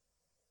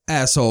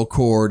Asshole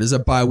Court is a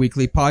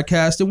bi-weekly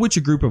podcast in which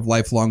a group of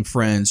lifelong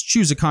friends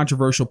choose a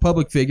controversial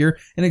public figure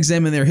and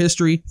examine their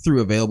history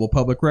through available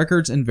public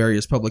records and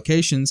various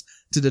publications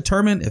to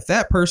determine if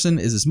that person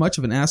is as much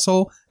of an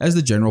asshole as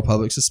the general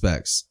public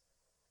suspects.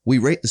 We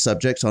rate the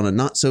subjects on a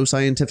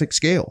not-so-scientific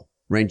scale,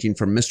 ranging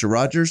from Mr.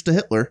 Rogers to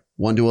Hitler,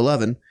 1 to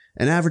 11,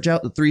 and average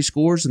out the 3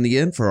 scores in the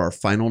end for our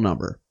final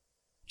number.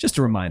 Just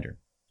a reminder,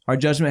 our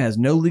judgment has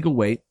no legal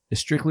weight, is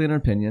strictly an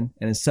opinion,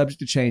 and is subject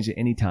to change at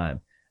any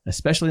time,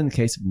 especially in the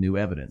case of new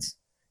evidence.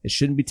 It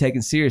shouldn't be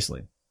taken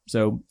seriously,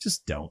 so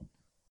just don't.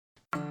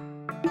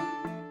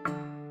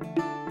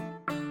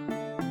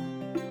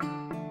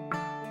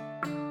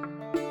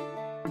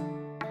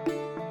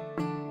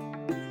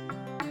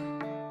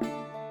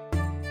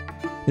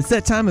 It's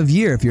that time of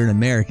year if you're an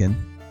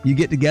American. You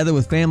get together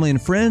with family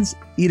and friends,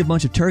 eat a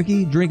bunch of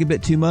turkey, drink a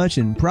bit too much,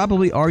 and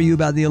probably argue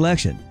about the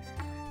election.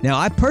 Now,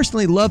 I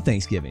personally love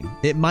Thanksgiving.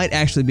 It might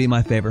actually be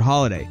my favorite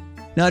holiday.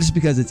 Not just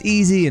because it's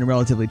easy and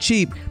relatively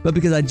cheap, but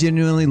because I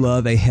genuinely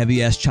love a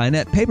heavy-ass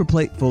Chinette paper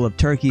plate full of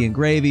turkey and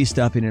gravy,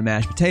 stuffing, and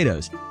mashed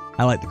potatoes.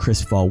 I like the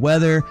crisp fall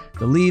weather,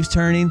 the leaves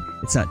turning,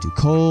 it's not too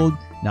cold,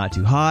 not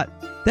too hot.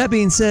 That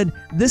being said,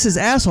 this is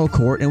Asshole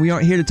Court, and we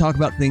aren't here to talk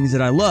about things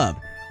that I love.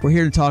 We're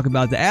here to talk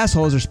about the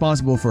assholes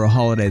responsible for a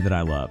holiday that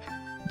I love.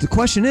 The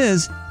question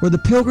is, were the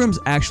Pilgrims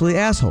actually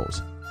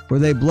assholes? Were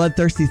they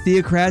bloodthirsty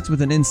theocrats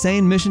with an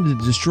insane mission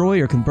to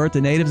destroy or convert the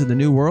natives of the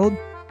New World?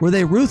 Were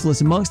they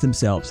ruthless amongst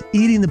themselves,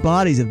 eating the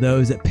bodies of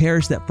those that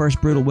perished that first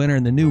brutal winter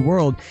in the New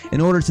World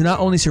in order to not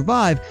only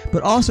survive,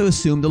 but also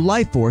assume the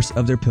life force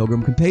of their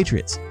Pilgrim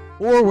compatriots?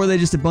 Or were they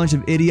just a bunch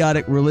of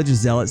idiotic religious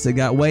zealots that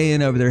got way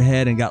in over their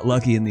head and got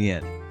lucky in the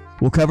end?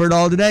 We'll cover it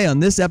all today on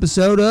this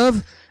episode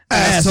of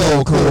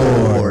Asshole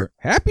Court.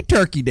 Happy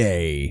Turkey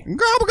Day.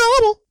 Gobble,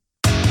 gobble.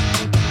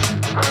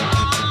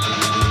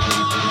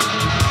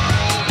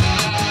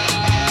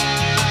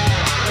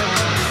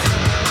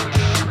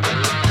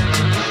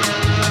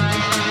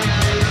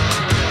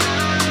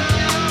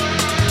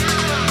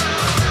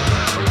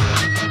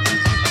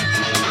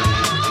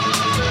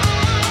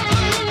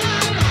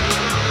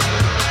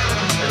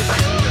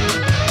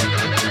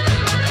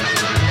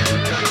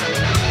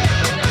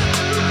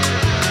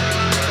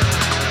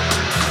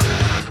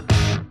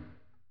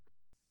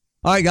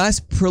 All right, guys,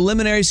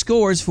 preliminary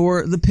scores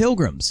for the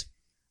Pilgrims.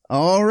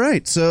 All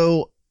right,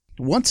 so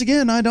once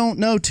again, I don't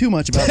know too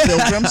much about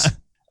Pilgrims.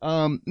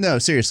 No,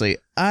 seriously.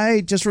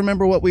 I just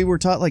remember what we were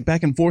taught like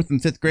back in 4th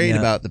and 5th grade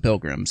about the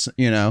Pilgrims.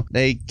 You know,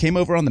 they came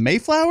over on the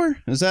Mayflower?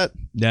 Is that?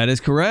 That is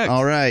correct.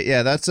 All right,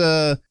 yeah, that's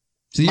So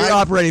you're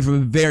operating from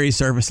a very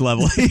surface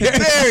level here.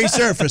 Very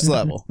surface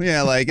level.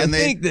 Yeah, like, and I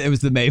think that it was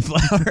the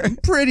Mayflower. I'm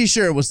pretty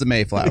sure it was the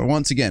Mayflower.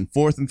 Once again,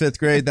 4th and 5th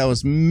grade. That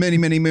was many,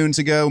 many moons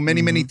ago,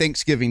 many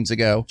Thanksgivings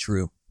ago.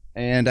 True.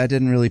 And I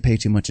didn't really pay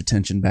too much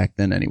attention back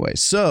then anyway.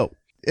 So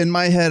in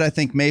my head, I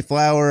think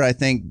Mayflower, I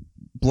think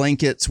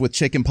blankets with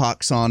chicken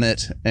pox on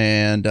it.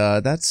 And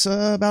that's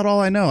about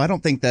all I know. I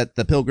don't think that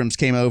the Pilgrims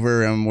came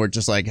over and were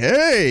just like,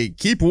 hey,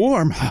 keep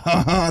warm.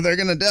 They're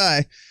going to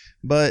die.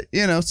 But,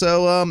 you know,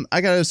 so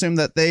I got to assume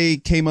that they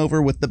came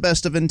over with the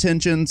best of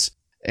intentions,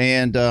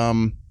 and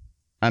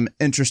I'm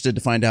interested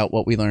to find out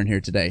what we learn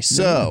here today.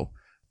 So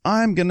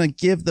I'm going to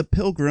give the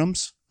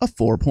Pilgrims a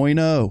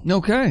 4.0.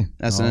 Okay.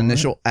 That's an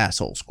initial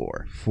asshole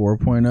score.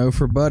 4.0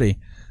 for Buddy.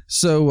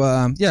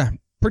 So, yeah,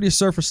 pretty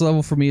surface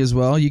level for me as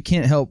well. You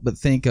can't help but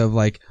think of,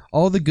 like,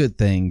 all the good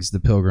things the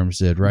Pilgrims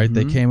did, right?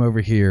 They came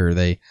over here.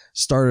 They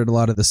started a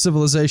lot of the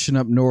civilization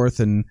up north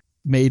and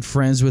made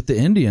friends with the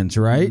Indians,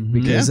 right?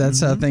 Because that's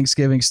how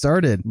Thanksgiving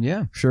started.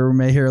 Yeah. Sure, we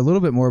may hear a little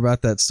bit more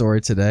about that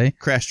story today.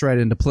 Crashed right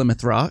into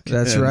Plymouth Rock.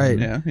 That's right.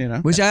 Yeah, you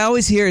know. Which I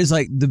always hear is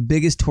like the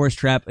biggest tourist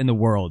trap in the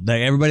world.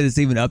 Like everybody that's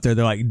even up there,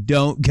 they're like,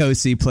 don't go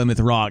see Plymouth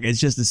Rock. It's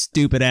just a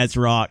stupid ass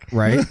rock.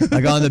 Right.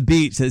 Like on the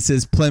beach that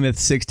says Plymouth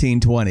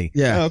 1620.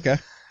 Yeah. Oh, okay.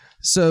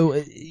 So,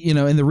 you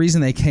know, and the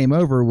reason they came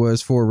over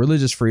was for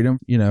religious freedom,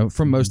 you know,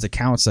 from most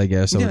accounts, I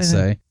guess I would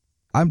say.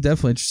 I'm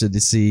definitely interested to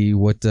see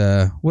what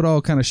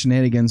all kind of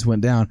shenanigans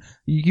went down.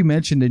 You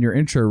mentioned in your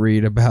intro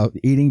read about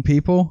eating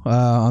people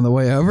on the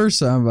way over,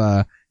 so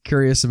I'm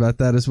curious about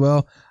that as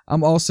well.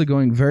 I'm also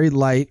going very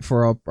light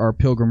for our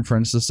Pilgrim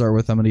friends to start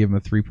with. I'm going to give them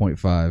a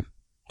 3.5.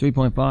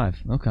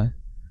 3.5. Okay.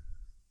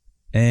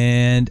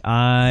 And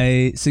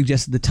I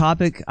suggested the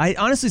topic. I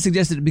honestly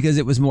suggested it because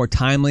it was more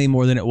timely,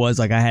 more than it was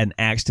like I had an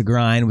axe to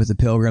grind with the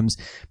Pilgrims.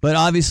 But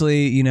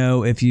obviously, you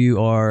know, if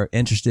you are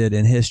interested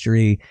in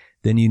history,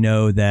 then you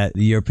know that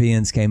the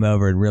Europeans came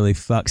over and really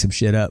fucked some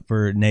shit up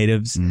for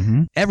natives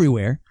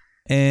everywhere.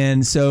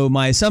 And so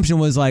my assumption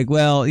was like,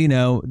 well, you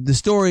know, the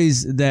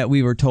stories that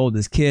we were told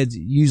as kids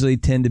usually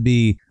tend to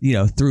be, you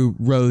know, through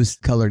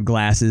rose-colored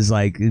glasses,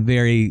 like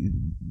very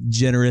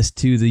generous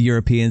to the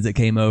Europeans that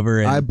came over.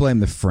 And I blame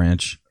the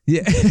French.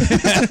 Yeah.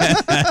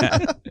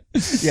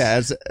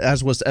 Yeah,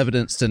 as was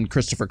evidenced in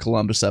Christopher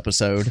Columbus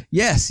episode.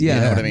 Yes, yeah.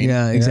 You know what I mean?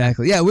 Yeah,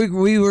 exactly. Yeah,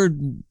 we were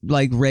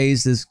like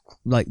raised as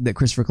like that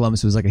Christopher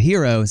Columbus was like a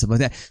hero and stuff like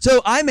that.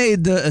 So I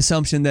made the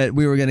assumption that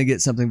we were going to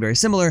get something very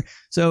similar.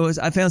 So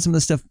I found some of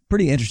the stuff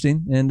pretty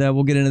interesting, and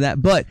we'll get into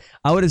that. But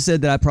I would have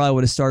said that I probably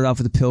would have started off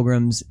with the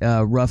Pilgrims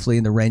roughly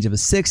in the range of a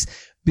 6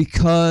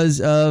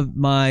 because of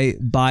my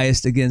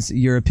bias against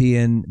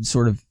European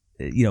sort of,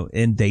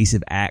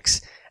 invasive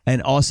acts.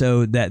 And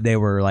also that they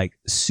were like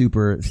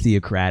super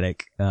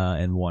theocratic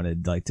and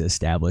wanted like to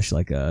establish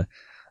like a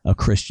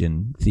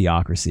Christian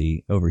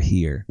theocracy over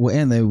here. Well,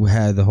 and they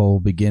had the whole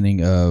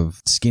beginning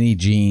of skinny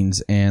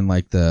jeans and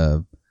like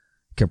the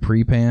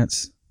capri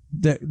pants.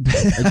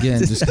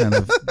 Again, just kind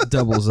of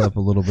doubles up a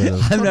little bit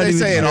of. They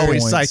say it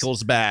always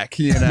cycles back,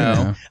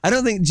 Yeah. I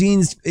don't think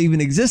jeans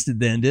even existed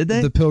then, did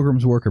they? The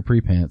Pilgrims wore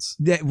capri pants.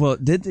 The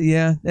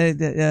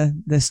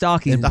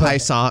stocking, the high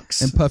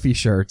socks, and puffy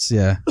shirts.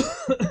 Yeah,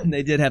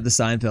 they did have the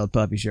Seinfeld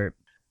puffy shirt.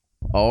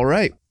 All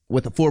right,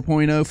 with a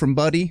 4.0 from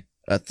Buddy,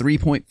 a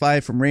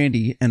 3.5 from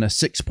Randy, and a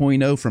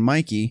 6.0 from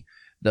Mikey,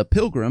 the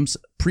Pilgrims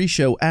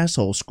pre-show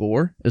asshole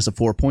score is a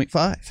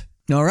 4.5.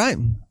 All right.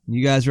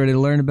 You guys ready to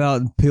learn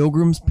about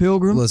Pilgrims?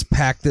 Let's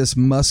pack this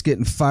musket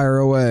and fire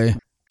away.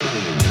 All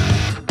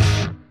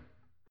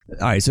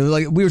right, so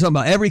like we were talking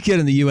about, every kid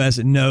in the U.S.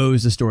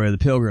 knows the story of the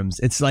Pilgrims.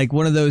 It's like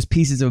one of those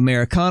pieces of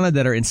Americana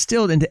that are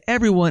instilled into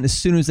everyone as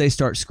soon as they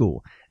start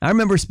school. I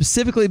remember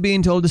specifically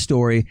being told the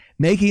story,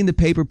 making the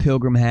paper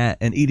pilgrim hat,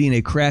 and eating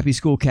a crappy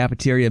school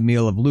cafeteria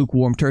meal of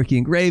lukewarm turkey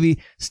and gravy,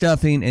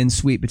 stuffing, and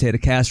sweet potato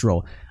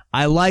casserole.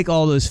 I like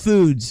all those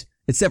foods,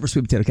 except for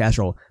sweet potato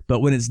casserole, but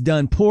when it's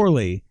done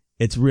poorly,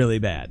 it's really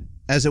bad.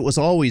 As it was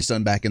always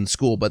done back in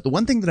school. But the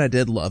one thing that I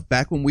did love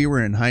back when we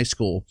were in high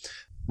school,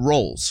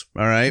 rolls.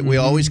 All right. Mm-hmm. We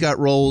always got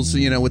rolls,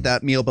 with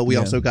that meal, but we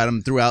also got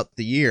them throughout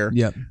the year.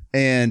 Yep.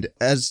 And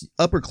as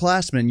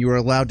upperclassmen, you were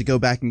allowed to go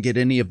back and get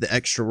any of the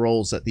extra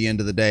rolls at the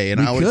end of the day. And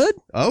could?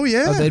 Oh,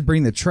 yeah. Oh, they'd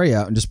bring the tray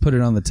out and just put it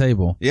on the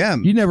table. Yeah.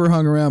 You never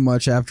hung around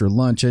much after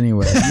lunch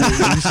anyway.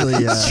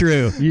 Usually, it's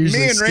true.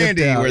 Me and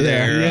Randy were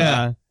there.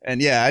 Yeah. And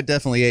yeah, I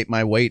definitely ate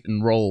my weight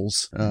in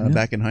rolls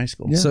back in high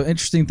school. Yeah. So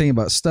interesting thing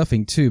about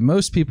stuffing too.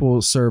 Most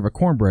people serve a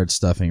cornbread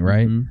stuffing,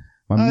 right? Mm-hmm.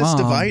 My mom, it's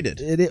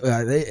divided.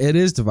 It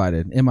is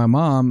divided. And my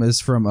mom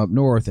is from up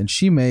north, and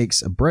she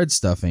makes a bread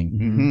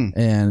stuffing,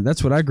 and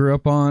that's what I grew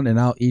up on. And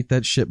I'll eat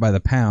that shit by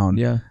the pound.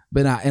 Yeah.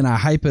 But I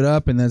hype it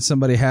up, and then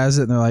somebody has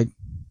it, and they're like,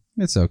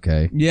 "It's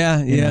okay."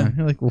 Yeah.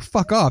 You're like, "Well,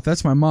 fuck off.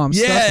 That's my mom's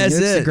stuffing. It's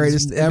the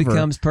greatest ever." It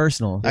becomes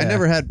personal. I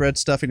never had bread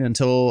stuffing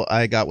until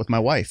I got with my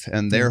wife,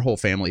 and their whole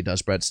family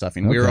does bread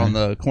stuffing. We were on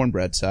the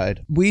cornbread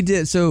side. We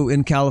did. So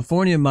in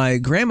California, my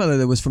grandmother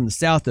that was from the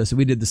South, though, so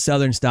we did the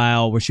Southern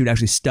style where she would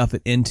actually stuff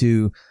it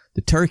into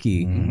the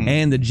turkey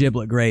and the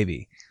giblet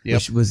gravy,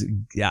 which was,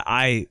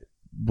 I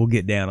will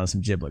get down on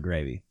some giblet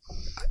gravy.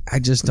 I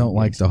just don't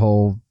like the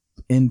whole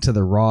into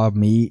the raw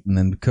meat and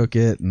then cook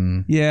it.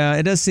 And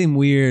it does seem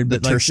weird. The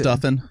but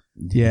stuffing.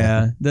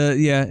 Yeah.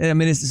 I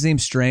mean, it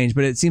seems strange,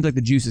 but it seems like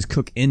the juices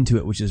cook into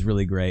it, which is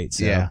really great.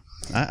 So. Yeah.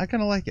 I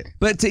kind of like it.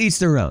 But to each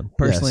their own.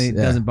 Personally, it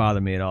doesn't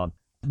bother me at all.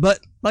 But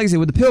like I said,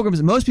 with the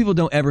Pilgrims, most people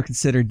don't ever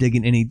consider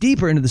digging any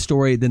deeper into the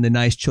story than the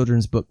nice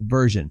children's book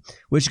version,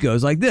 which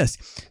goes like this.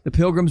 The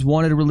Pilgrims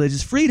wanted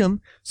religious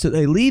freedom, so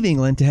they leave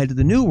England to head to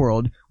the New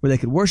World where they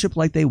could worship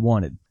like they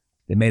wanted.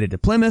 They made it to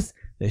Plymouth,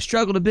 they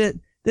struggled a bit,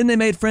 then they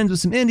made friends with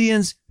some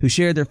Indians who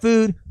shared their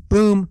food,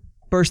 boom,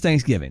 first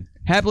Thanksgiving.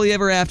 Happily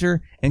ever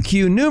after, and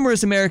cue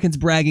numerous Americans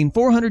bragging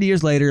 400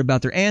 years later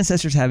about their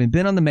ancestors having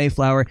been on the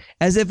Mayflower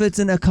as if it's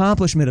an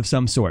accomplishment of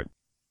some sort.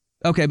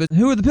 Okay, but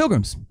who are the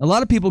Pilgrims? A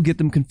lot of people get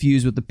them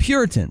confused with the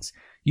Puritans.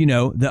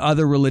 The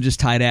other religious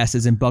tight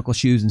asses in buckle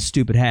shoes and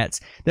stupid hats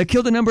that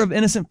killed a number of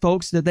innocent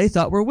folks that they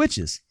thought were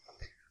witches.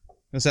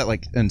 Is that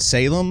like in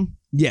Salem?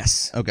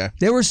 Yes. Okay.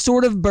 They were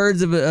sort of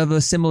birds of a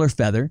similar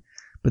feather,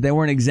 but they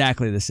weren't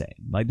exactly the same.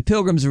 Like the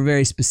Pilgrims were a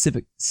very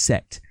specific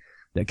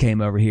that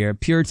came over here.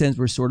 Puritans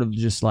were sort of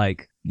just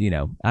like,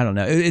 I don't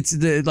know. It's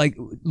the like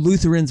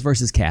Lutherans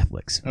versus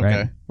Catholics, right?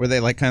 Okay. Were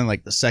they like kind of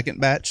like the second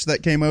batch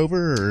that came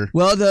over? Or?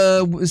 Well,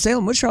 the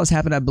Salem witch trials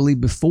happened, I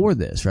believe, before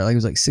this, right? Like it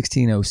was like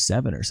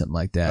 1607 or something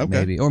like that,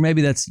 maybe. Or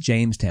maybe that's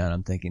Jamestown,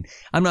 I'm thinking.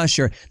 I'm not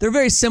sure. They're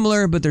very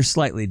similar, but they're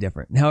slightly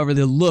different. However,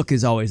 the look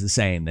is always the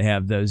same. They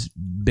have those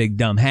big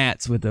dumb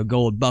hats with a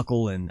gold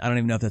buckle, and I don't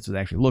even know if that's what they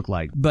actually look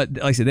like. But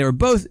like I said, they were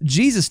both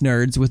Jesus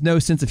nerds with no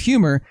sense of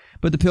humor,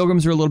 but the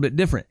Pilgrims are a little bit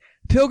different.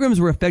 Pilgrims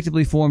were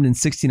effectively formed in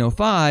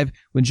 1605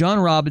 when John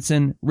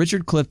Robinson,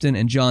 Richard Clifton,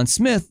 and John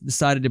Smith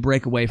decided to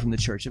break away from the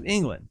Church of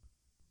England.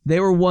 They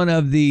were one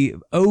of the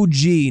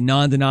OG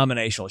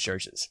non-denominational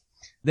churches.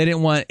 They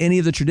didn't want any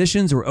of the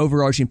traditions or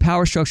overarching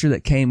power structure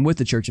that came with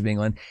the Church of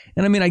England.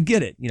 And I mean, I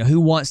get it. Who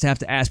wants to have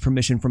to ask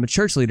permission from a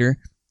church leader?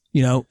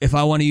 If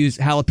I want to use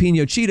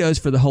jalapeno Cheetos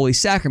for the Holy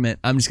Sacrament,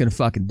 I'm just going to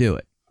fucking do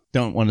it.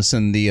 Don't want to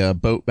send the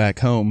boat back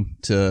home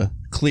to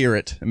clear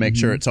it and make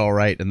sure it's all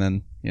right and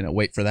then,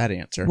 wait for that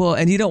answer. Well,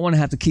 and you don't want to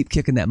have to keep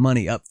kicking that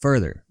money up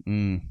further.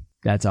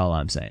 That's all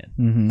I'm saying.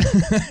 Mm-hmm.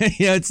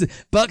 It's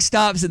buck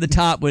stops at the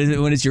top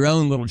when it's your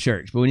own little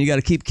church, but when you got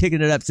to keep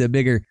kicking it up to a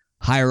bigger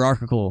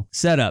hierarchical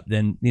setup,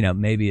 then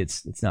maybe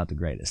it's not the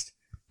greatest.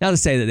 Not to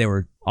say that they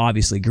were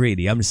obviously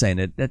greedy. I'm just saying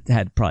that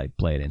had to probably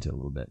play it into it a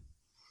little bit.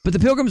 But the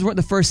Pilgrims weren't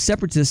the first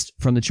separatists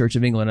from the Church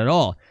of England at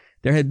all.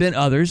 There had been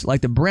others,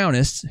 like the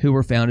Brownists, who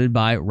were founded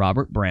by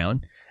Robert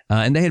Brown,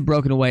 and they had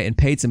broken away and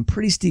paid some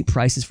pretty steep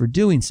prices for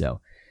doing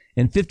so.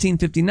 In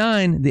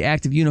 1559, the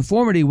Act of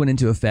Uniformity went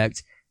into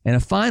effect, and a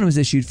fine was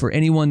issued for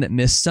anyone that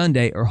missed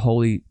Sunday or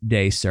Holy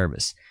Day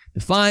service.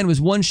 The fine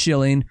was 1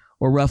 shilling,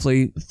 or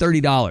roughly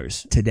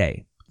 $30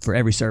 today, for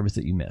every service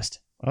that you missed.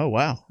 Oh,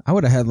 wow. I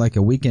would have had like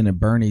a weekend at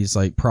Bernie's,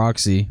 like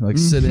proxy, like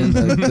sit in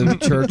the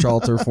church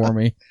altar for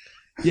me.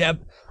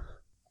 Yep.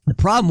 The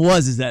problem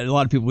is that a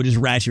lot of people would just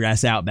rat your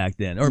ass out back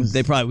then, or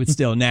they probably would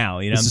still now.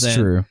 You know what I'm saying? This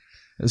is true.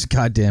 Those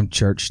goddamn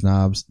church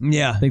snobs.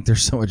 Yeah. I think they're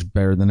so much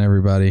better than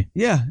everybody.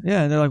 Yeah.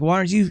 They're like, why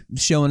aren't you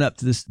showing up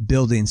to this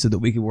building so that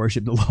we can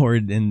worship the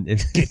Lord and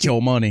get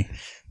your money?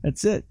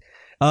 That's it.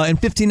 In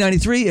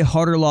 1593, a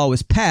harder law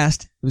was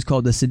passed. It was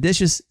called the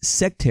Seditious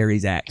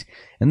Sectaries Act.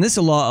 And this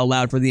law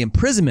allowed for the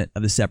imprisonment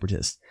of the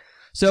separatists.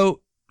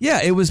 So,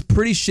 yeah, it was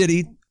pretty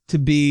shitty to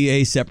be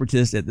a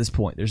separatist at this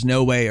point. There's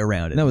no way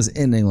around it. And that was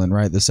in England,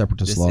 right? The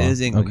separatist law. This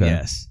is England, okay.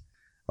 Yes.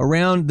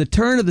 Around the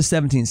turn of the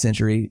 17th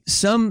century,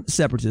 some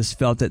separatists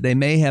felt that they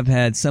may have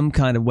had some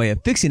kind of way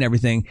of fixing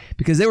everything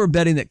because they were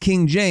betting that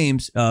King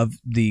James, of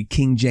the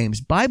King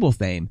James Bible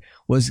fame,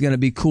 was going to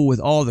be cool with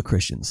all the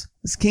Christians.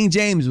 This King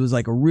James was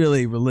like a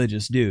really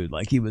religious dude.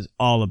 Like, he was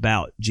all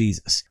about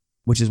Jesus,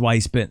 which is why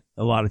he spent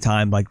a lot of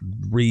time like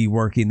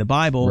reworking the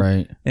Bible.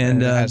 Right.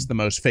 And it has the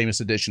most famous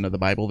edition of the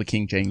Bible, the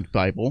King James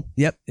Bible.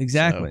 Yep,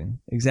 exactly.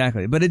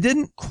 Exactly. But it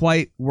didn't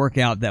quite work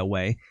out that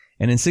way.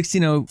 And in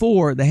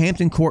 1604, the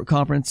Hampton Court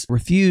Conference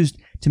refused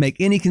to make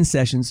any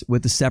concessions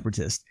with the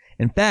separatists.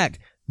 In fact,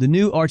 the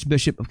new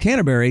Archbishop of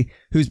Canterbury,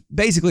 who's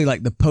basically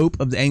like the Pope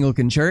of the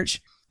Anglican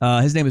Church,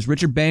 his name is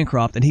Richard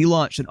Bancroft, and he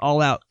launched an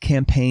all-out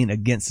campaign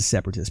against the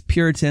separatists.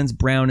 Puritans,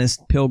 Brownists,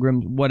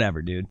 Pilgrims,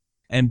 whatever, dude.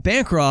 And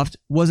Bancroft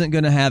wasn't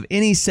going to have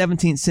any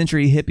 17th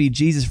century hippie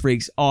Jesus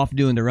freaks off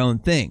doing their own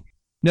thing.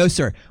 No,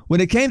 sir.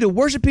 When it came to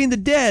worshiping the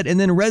dead and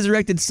then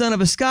resurrected son of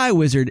a sky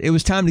wizard, it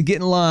was time to get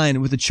in line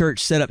with the church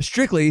set up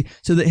strictly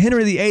so that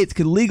Henry VIII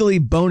could legally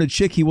bone a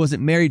chick he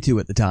wasn't married to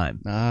at the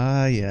time.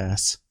 Ah,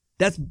 yes.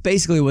 That's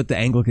basically what the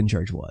Anglican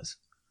Church was.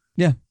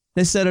 Yeah.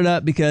 They set it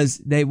up because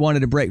they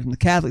wanted to break from the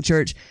Catholic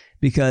Church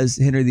because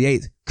Henry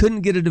VIII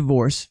couldn't get a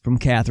divorce from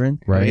Catherine.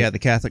 Right. Yeah, the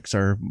Catholics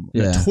are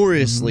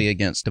notoriously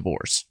against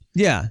divorce.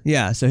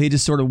 Yeah. So he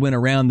just sort of went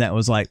around that and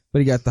was like... But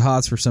he got the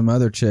hots for some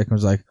other chick and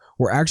was like,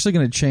 we're actually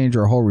going to change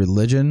our whole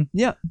religion.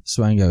 Yeah.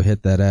 So I can go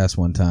hit that ass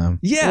one time.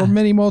 Yeah.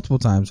 Or multiple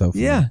times,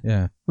 hopefully.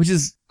 Yeah. Which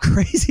is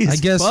crazy as I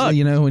guess, fuck.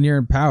 when you're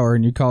in power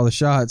and you call the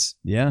shots.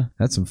 Yeah.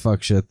 That's some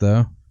fuck shit,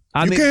 though.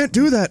 You can't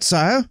do that,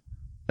 sire.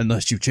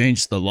 Unless you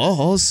change the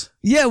laws.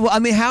 Yeah, well, I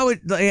mean, how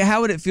would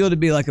it feel to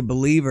be like a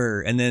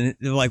believer and then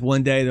like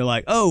one day they're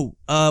like, oh,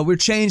 we're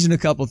changing a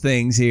couple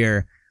things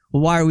here.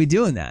 Well, why are we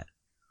doing that?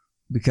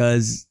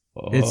 Because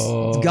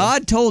it's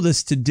God told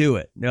us to do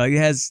it. It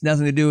has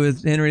nothing to do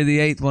with Henry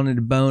VIII wanting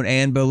to bone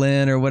Anne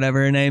Boleyn or whatever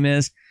her name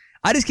is.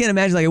 I just can't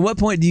imagine, like, at what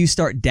point do you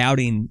start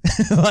doubting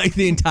like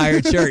the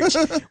entire church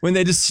when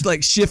they just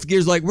like shift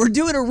gears, like, we're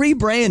doing a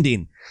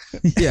rebranding.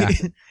 Yeah.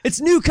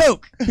 It's New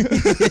Coke.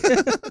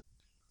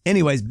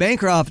 Anyways,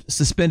 Bancroft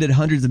suspended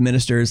hundreds of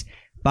ministers,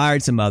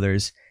 fired some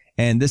others,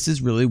 and this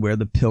is really where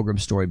the Pilgrim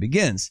story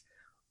begins.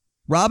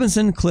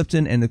 Robinson,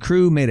 Clifton, and the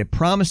crew made a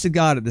promise to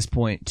God at this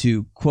point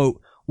to,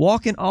 quote,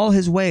 walk in all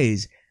his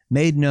ways,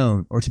 made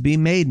known, or to be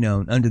made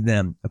known unto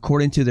them,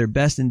 according to their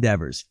best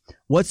endeavors,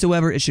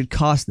 whatsoever it should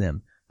cost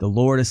them, the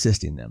Lord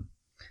assisting them.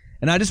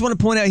 And I just want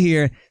to point out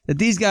here that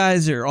these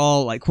guys are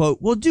all like, quote,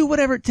 we'll do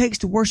whatever it takes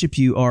to worship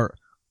you, our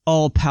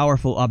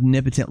all-powerful,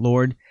 omnipotent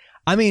Lord.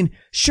 I mean,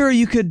 sure,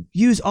 you could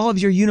use all of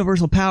your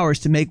universal powers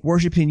to make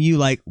worshiping you,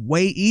 like,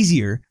 way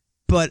easier,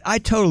 but I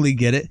totally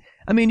get it.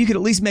 I mean, you could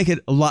at least make it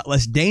a lot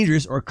less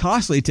dangerous or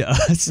costly to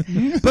us,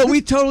 but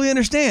we totally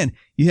understand.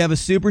 You have a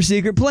super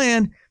secret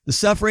plan. The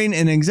suffering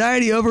and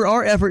anxiety over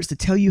our efforts to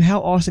tell you how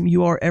awesome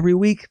you are every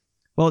week,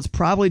 well, it's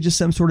probably just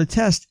some sort of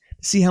test to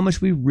see how much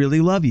we really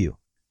love you.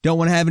 Don't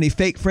want to have any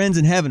fake friends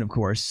in heaven, of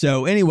course.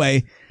 So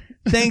anyway,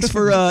 thanks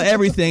for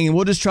everything, and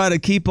we'll just try to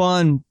keep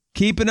on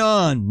keeping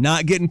on,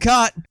 not getting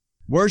caught.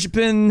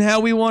 Worshiping how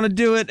we want to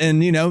do it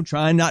and,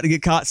 trying not to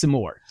get caught some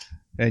more.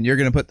 And you're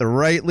going to put the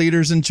right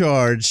leaders in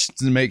charge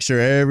to make sure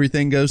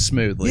everything goes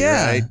smoothly,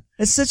 right?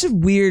 It's such a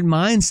weird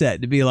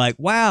mindset to be like,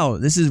 wow,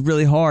 this is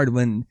really hard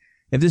when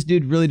if this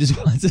dude really just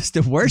wants us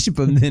to worship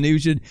him, then he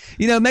should,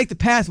 make the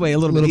pathway a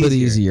little bit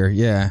easier.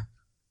 Yeah.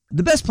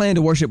 The best plan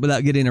to worship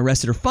without getting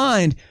arrested or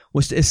fined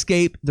was to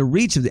escape the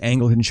reach of the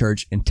Anglican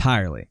Church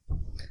entirely.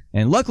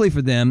 And luckily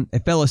for them,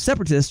 a fellow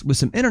separatist with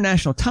some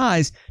international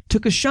ties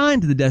took a shine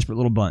to the desperate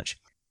little bunch.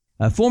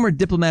 A former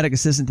diplomatic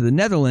assistant to the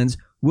Netherlands,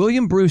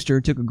 William Brewster,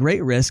 took a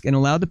great risk and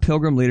allowed the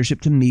Pilgrim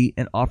leadership to meet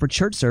and offer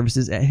church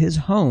services at his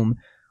home,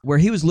 where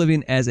he was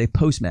living as a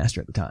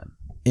postmaster at the time.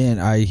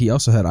 And he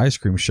also had ice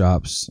cream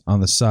shops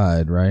on the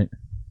side, right?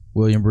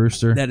 William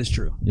Brewster. That is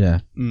true. Yeah.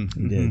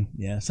 He did.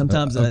 Yeah.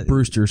 Sometimes of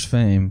Brewster's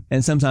fame.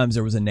 And sometimes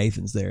there was a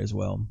Nathan's there as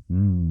well.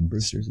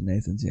 Brewster's and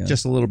Nathan's, yeah.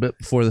 Just a little bit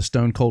before the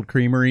Stone Cold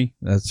Creamery.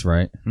 That's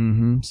right.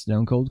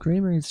 Stone Cold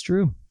Creamery. It's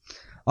true.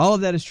 All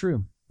of that is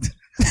true.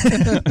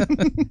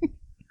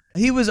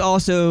 He was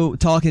also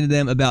talking to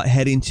them about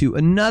heading to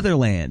another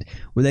land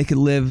where they could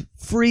live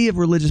free of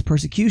religious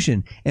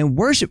persecution and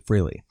worship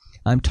freely.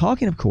 I'm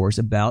talking, of course,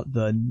 about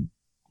the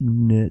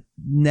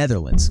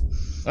Netherlands.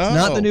 Oh.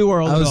 Not the New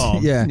World at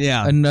all.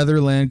 Yeah. Another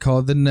land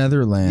called the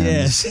Netherlands.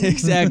 Yes,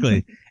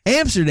 exactly.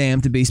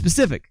 Amsterdam, to be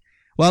specific.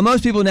 While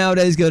most people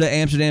nowadays go to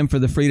Amsterdam for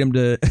the freedom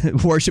to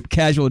worship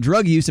casual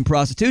drug use and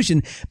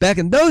prostitution, back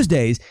in those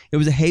days, it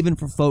was a haven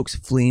for folks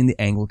fleeing the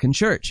Anglican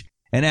Church.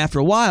 And after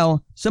a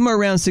while, somewhere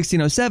around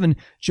 1607,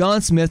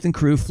 John Smith and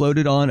crew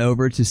floated on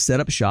over to set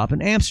up shop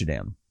in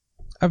Amsterdam.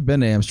 I've been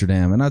to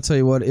Amsterdam, and I'll tell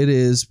you what, it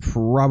is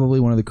probably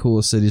one of the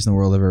coolest cities in the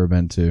world I've ever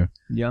been to.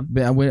 Yeah.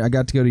 I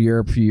got to go to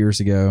Europe a few years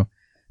ago.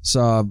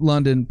 Saw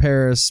London,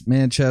 Paris,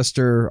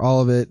 Manchester, all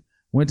of it.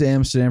 Went to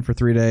Amsterdam for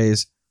 3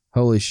 days.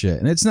 Holy shit.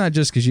 And it's not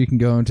just because you can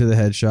go into the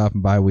head shop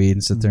and buy weed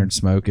and sit there and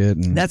smoke it.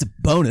 And that's a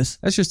bonus.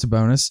 That's just a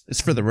bonus. It's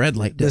for the red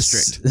light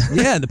district.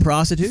 Yeah, the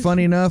prostitutes.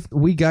 Funny enough,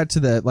 we got to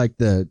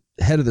the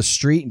head of the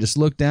street and just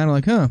looked down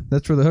and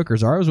that's where the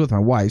hookers are. I was with my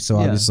wife, so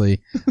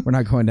obviously we're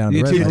not going down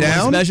the red light.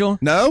 Down? Special?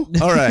 No?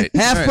 All right.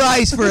 Half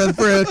price for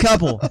a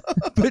couple.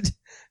 But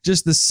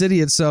just the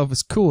city itself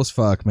is cool as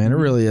fuck, man. It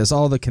really is.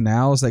 All the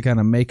canals that kind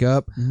of make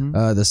up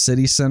the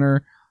city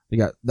center. You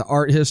got the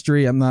art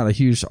history. I'm not a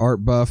huge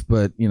art buff,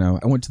 but, I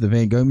went to the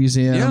Van Gogh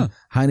Museum,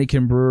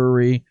 Heineken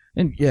Brewery.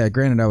 And,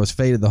 granted, I was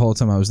faded the whole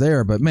time I was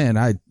there, but,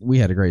 man, we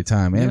had a great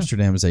time.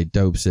 Amsterdam is a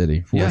dope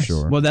city, for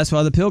sure. Well, that's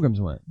why the Pilgrims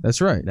went.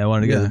 That's right. They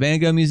wanted to go to the Van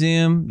Gogh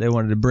Museum. They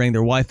wanted to bring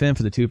their wife in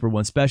for the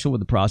 2-for-1 special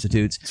with the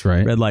prostitutes. That's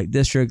right. Red Light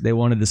District. They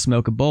wanted to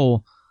smoke a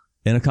bowl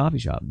in a coffee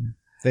shop.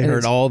 They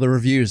heard all the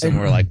reviews and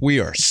were like, we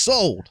are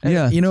sold.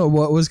 Yeah. You know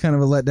what was kind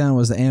of a letdown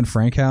was the Anne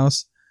Frank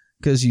house.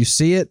 Because you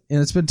see it, and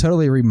it's been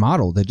totally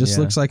remodeled. It just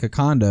looks like a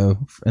condo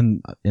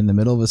in the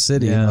middle of a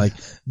city. Yeah. Like,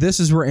 this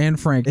is where Anne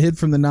Frank hid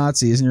from the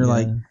Nazis, and you're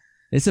like...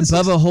 It's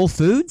above a Whole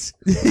Foods?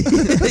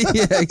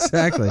 Yeah,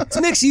 exactly.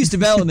 It's mixed-use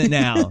development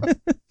now.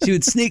 She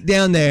would sneak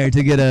down there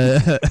to get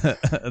a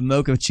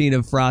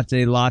mochaccino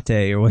frate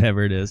latte or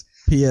whatever it is.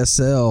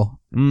 PSL.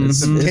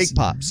 Some cake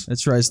pops.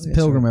 That's right. It's the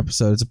Pilgrim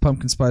episode. It's a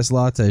pumpkin spice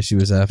latte she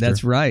was after.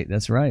 That's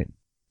right.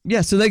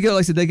 Yeah, so they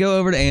go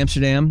over to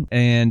Amsterdam,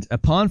 and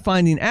upon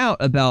finding out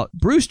about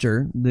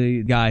Brewster,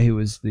 the guy who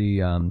was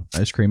the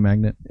ice cream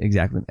magnate,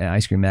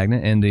 ice cream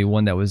magnate, and the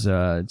one that was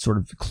sort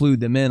of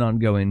clued them in on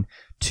going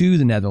to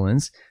the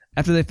Netherlands,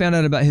 after they found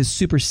out about his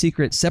super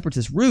secret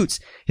separatist roots,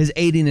 his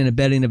aiding and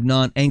abetting of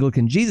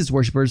non-Anglican Jesus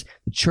worshippers,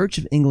 the Church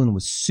of England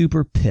was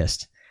super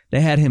pissed.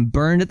 They had him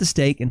burned at the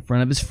stake in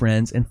front of his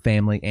friends and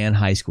family and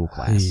high school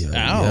class.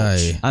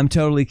 Ouch. I'm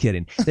totally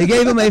kidding. They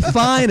gave him a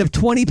fine of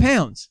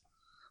 £20.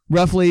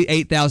 Roughly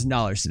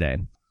 $8,000 today.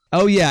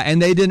 Oh, yeah, and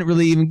they didn't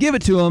really even give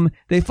it to him.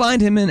 They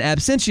fined him in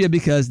absentia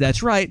because,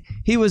 that's right,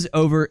 he was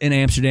over in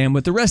Amsterdam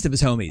with the rest of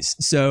his homies.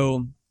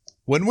 So...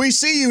 when we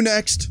see you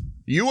next,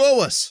 you owe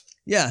us.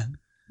 Yeah.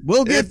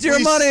 We'll get your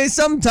money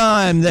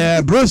sometime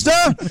there, Brewster.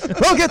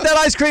 We'll get that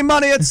ice cream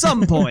money at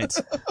some point.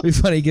 It'd be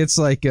funny. He gets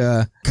like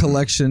a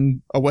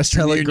collection. A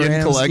Western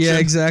Union collection. Yeah,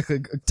 exactly.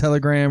 A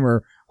telegram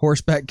or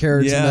horseback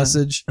carriage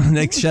message.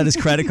 They shut his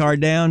credit card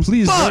down.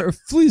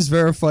 Please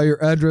verify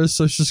your address,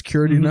 social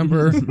security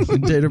number,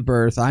 and date of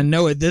birth. I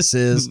know what this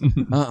is.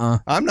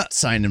 I'm not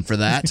signing for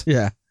that.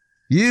 Yeah.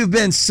 You've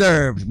been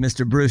served,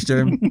 Mr.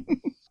 Brewster.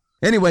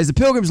 Anyways, the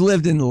Pilgrims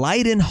lived in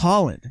Leiden,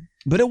 Holland.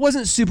 But it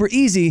wasn't super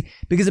easy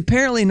because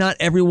apparently not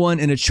everyone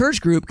in a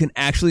church group can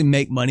actually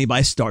make money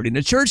by starting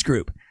a church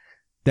group.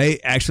 They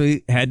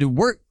actually had to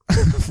work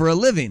for a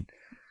living.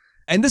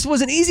 And this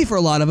wasn't easy for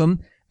a lot of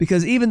them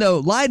because even though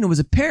Leiden was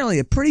apparently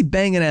a pretty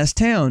banging-ass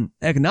town,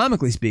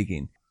 economically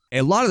speaking,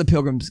 a lot of the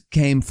Pilgrims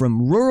came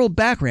from rural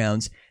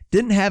backgrounds,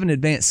 didn't have an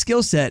advanced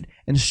skill set,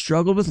 and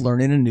struggled with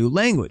learning a new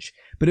language.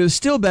 But it was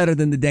still better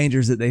than the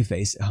dangers that they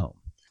faced at home.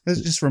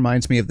 This just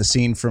reminds me of the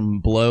scene from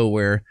Blow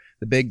where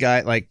the big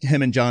guy, like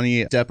him and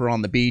Johnny Depp are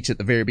on the beach at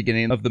the very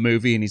beginning of the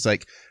movie, and he's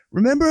like,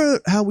 remember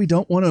how we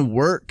don't want to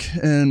work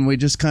and we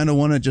just kind of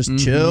want to just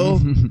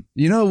chill?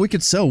 You know, we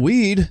could sell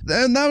weed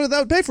and that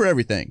would pay for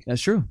everything.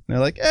 That's true. And they're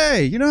like,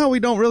 hey, you know how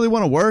we don't really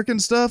want to work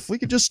and stuff? We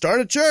could just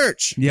start a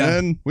church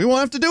and we won't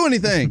have to do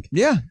anything.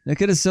 Yeah, they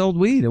could have sold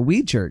weed, a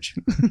weed church.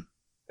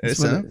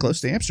 It's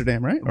close to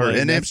Amsterdam, right? Or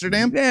in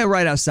Amsterdam? Yeah,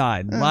 right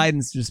outside.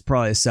 Leiden's just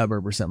probably a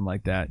suburb or something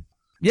like that.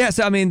 Yeah,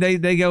 so I mean,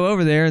 they go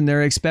over there and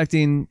they're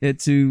expecting it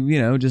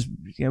to,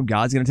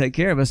 God's going to take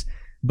care of us.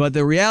 But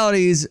the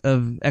realities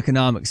of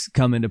economics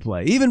come into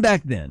play, even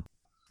back then.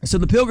 So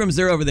the Pilgrims,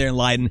 they're over there in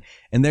Leiden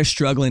and they're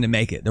struggling to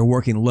make it. They're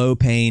working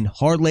low-paying,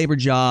 hard labor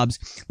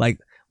jobs like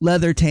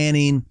leather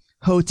tanning,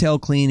 hotel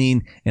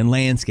cleaning, and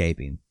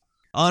landscaping.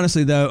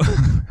 Honestly, though,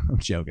 I'm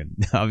joking.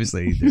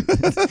 Obviously,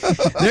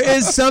 there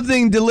is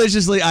something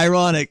deliciously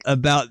ironic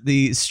about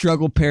the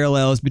struggle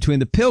parallels between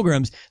the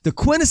Pilgrims, the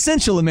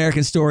quintessential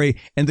American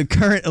story, and the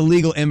current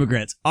illegal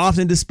immigrants,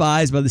 often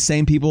despised by the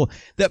same people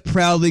that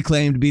proudly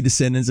claim to be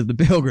descendants of the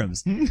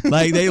Pilgrims.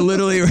 Like, they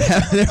literally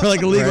they're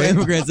like illegal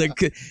immigrants that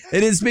they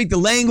didn't speak the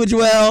language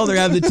well. They're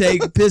having to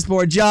take piss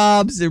poor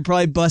jobs. They're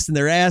probably busting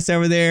their ass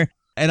over there.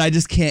 And I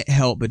just can't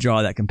help but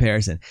draw that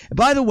comparison.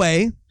 By the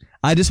way,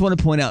 I just want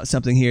to point out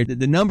something here.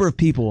 The number of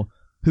people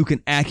who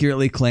can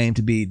accurately claim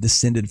to be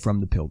descended from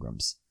the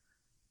Pilgrims.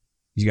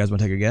 You guys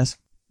want to take a guess?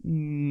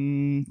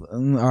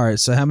 All right.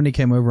 So how many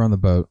came over on the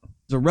boat?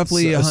 So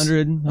roughly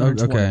 100,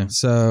 120. Okay.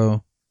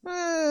 So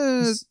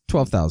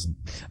 12,000.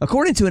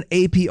 According to an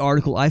AP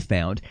article I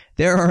found,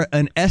 there are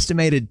an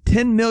estimated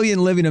 10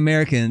 million living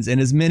Americans and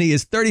as many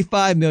as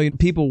 35 million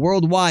people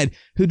worldwide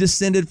who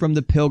descended from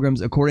the Pilgrims,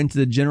 according to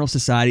the General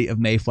Society of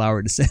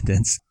Mayflower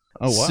Descendants.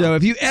 Oh, wow. So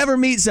if you ever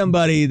meet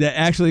somebody that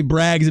actually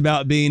brags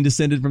about being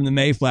descended from the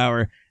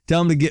Mayflower,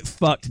 tell them to get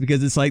fucked,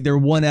 because it's like they're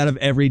 1 out of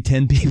every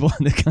 10 people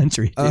in the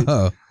country.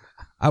 Oh,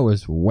 I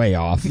was way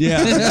off.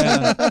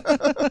 Yeah.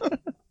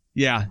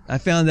 Yeah, I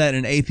found that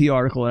in an AP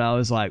article, and I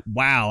was like,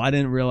 "Wow, I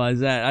didn't realize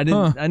that. I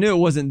knew it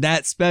wasn't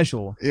that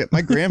special." Yeah,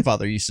 my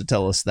grandfather used to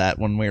tell us that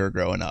when we were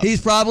growing up. He's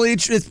probably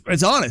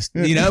it's honest,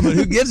 but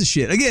who gives a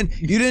shit? Again,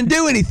 you didn't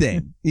do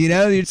anything.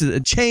 It's a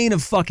chain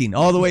of fucking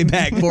all the way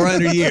back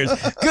 400 years.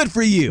 Good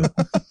for you.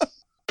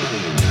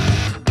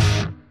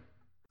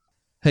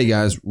 Hey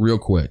guys, real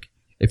quick,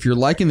 if you're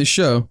liking the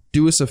show,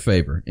 do us a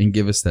favor and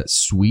give us that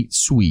sweet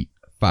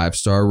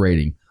 5-star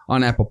rating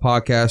on Apple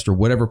Podcast or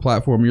whatever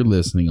platform you're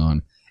listening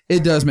on.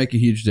 It does make a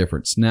huge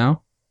difference.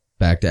 Now,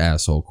 back to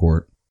Asshole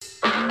Court.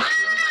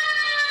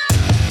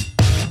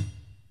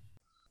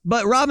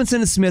 But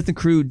Robinson and Smith and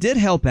crew did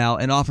help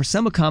out and offer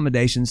some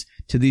accommodations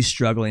to these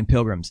struggling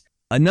pilgrims.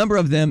 A number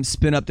of them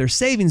spent up their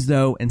savings,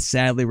 though, and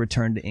sadly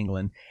returned to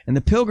England. And the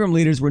pilgrim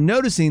leaders were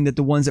noticing that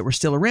the ones that were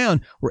still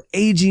around were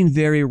aging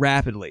very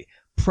rapidly,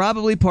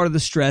 probably part of the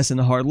stress and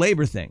the hard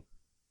labor thing.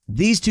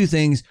 These two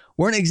things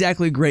weren't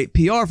exactly great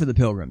PR for the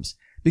pilgrims,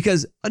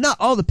 because not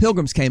all the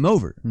pilgrims came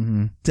over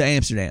to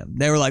Amsterdam.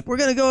 They were like, we're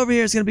going to go over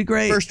here. It's going to be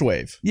great. First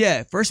wave.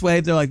 Yeah, first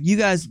wave. They're like, you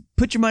guys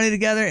put your money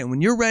together, and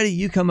when you're ready,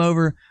 you come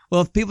over.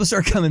 Well, if people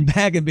start coming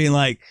back and being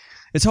like,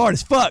 it's hard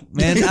as fuck,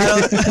 man.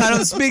 I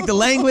don't speak the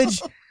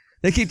language.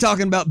 They keep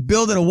talking about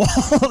building a wall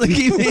to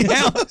keep me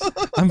out.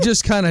 I'm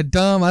just kind of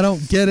dumb. I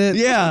don't get it.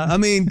 Yeah, I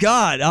mean,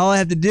 God, all I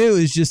have to do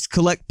is just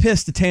collect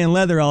piss to tan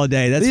leather all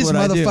day. That's These what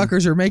I do. These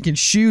motherfuckers are making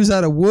shoes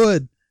out of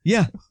wood.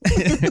 Yeah.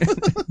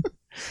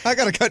 I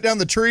got to cut down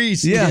the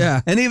trees.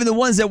 Yeah. And even the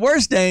ones that were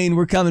staying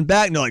were coming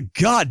back, and they're like,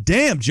 God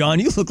damn, John,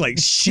 you look like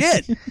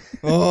shit.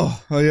 Oh,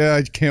 yeah,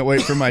 I can't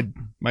wait for my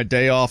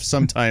day off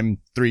sometime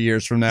 3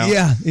 years from now.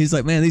 Yeah. He's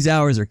like, man, these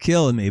hours are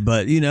killing me,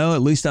 but,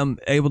 at least I'm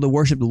able to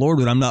worship the Lord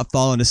when I'm not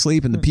falling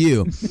asleep in the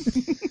pew.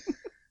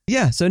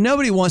 Yeah, so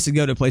nobody wants to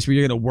go to a place where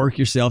you're going to work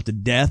yourself to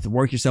death,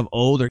 work yourself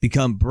old, or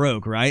become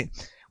broke, right?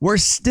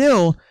 Worse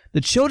still,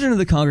 the children of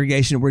the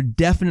congregation were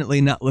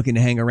definitely not looking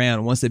to hang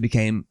around once they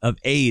became of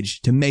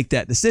age to make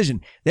that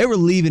decision. They were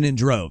leaving in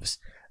droves.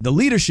 The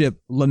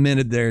leadership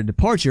lamented their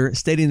departure,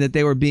 stating that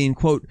they were being,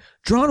 quote,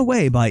 drawn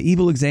away by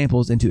evil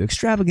examples into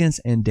extravagance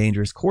and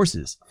dangerous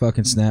courses.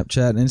 Fucking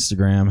Snapchat and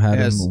Instagram had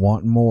them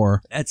wanting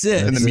more. That's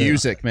it. And the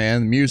music,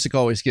 man. The music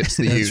always gets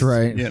the youth. That's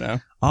right.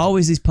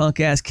 Always these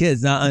punk-ass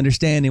kids not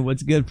understanding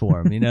what's good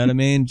for them. You know what I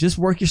mean? Just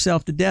work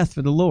yourself to death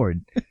for the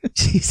Lord.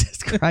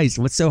 Jesus Christ,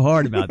 what's so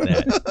hard about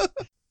that?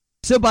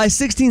 So by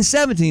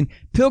 1617,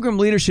 Pilgrim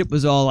leadership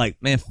was all like,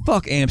 man,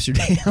 fuck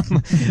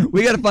Amsterdam.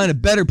 We got to find a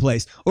better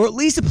place, or at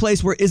least a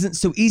place where it isn't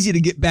so easy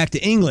to get back to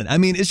England. I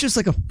mean, it's just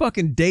like a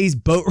fucking day's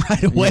boat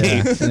ride away.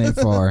 Yeah, it ain't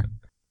far.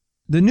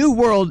 The New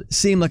World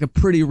seemed like a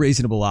pretty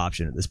reasonable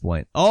option at this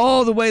point.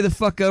 All the way the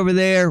fuck over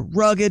there,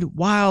 rugged,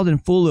 wild,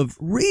 and full of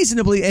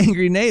reasonably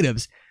angry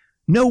natives.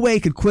 No way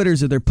could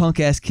quitters of their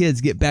punk-ass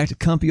kids get back to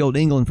comfy old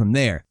England from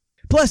there.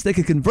 Plus, they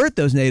could convert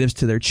those natives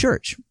to their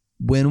church.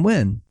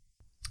 Win-win.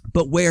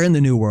 But where in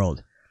the New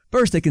World?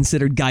 First, they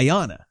considered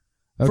Guyana.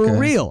 For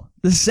real.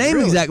 The same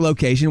exact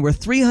location where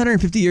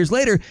 350 years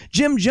later,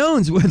 Jim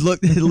Jones would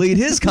lead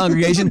his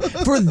congregation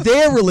for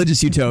their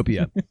religious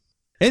utopia.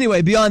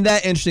 Anyway, beyond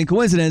that interesting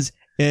coincidence,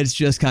 it's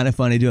just kind of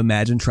funny to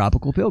imagine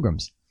tropical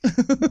pilgrims.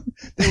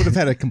 They would have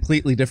had a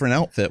completely different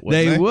outfit,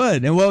 wouldn't they? They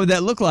would. And what would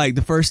that look like?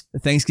 The first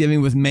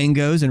Thanksgiving with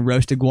mangoes and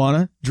roast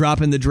iguana,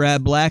 drop in the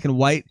drab black and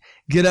white,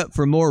 get up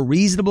for more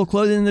reasonable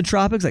clothing in the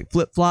tropics like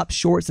flip-flops,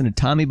 shorts, and a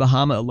Tommy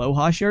Bahama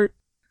Aloha shirt.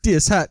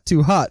 This hat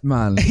too hot,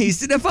 man. He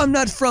said, if I'm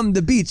not from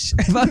the beach,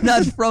 if I'm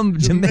not from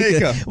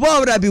Jamaica, why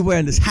would I be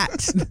wearing this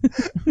hat?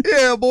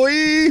 Yeah,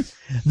 boy.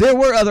 There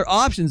were other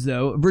options,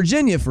 though.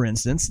 Virginia, for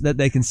instance, that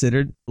they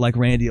considered, like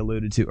Randy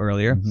alluded to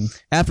earlier.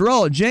 After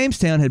all,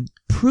 Jamestown had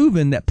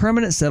proven that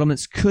permanent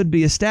settlements could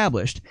be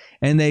established,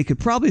 and they could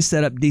probably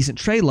set up decent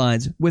trade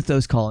lines with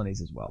those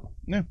colonies as well.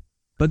 Yeah.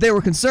 But they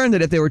were concerned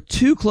that if they were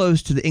too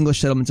close to the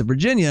English settlements of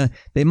Virginia,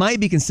 they might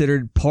be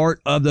considered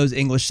part of those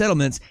English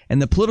settlements,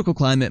 and the political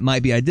climate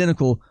might be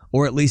identical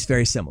or at least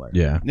very similar.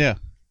 Yeah. Yeah.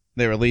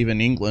 They were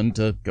leaving England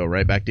to go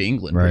right back to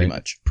England, Right. pretty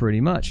much. Pretty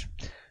much.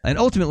 And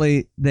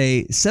ultimately,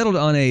 they settled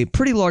on a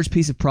pretty large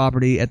piece of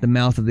property at the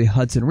mouth of the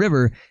Hudson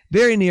River,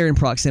 very near in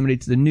proximity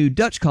to the new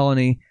Dutch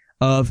colony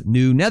of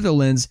New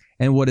Netherlands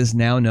and what is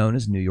now known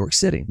as New York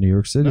City. New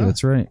York City,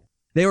 that's right.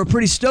 They were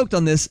pretty stoked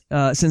on this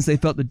since they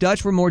felt the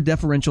Dutch were more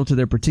deferential to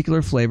their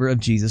particular flavor of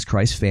Jesus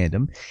Christ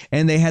fandom,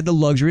 and they had the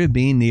luxury of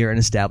being near an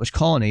established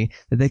colony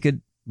that they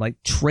could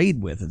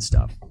trade with and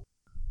stuff.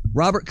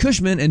 Robert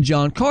Cushman and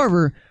John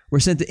Carver were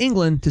sent to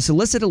England to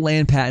solicit a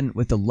land patent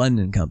with the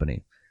London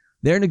Company.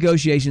 Their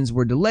negotiations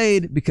were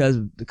delayed because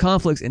of the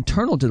conflicts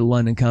internal to the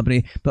London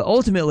Company, but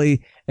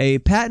ultimately a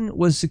patent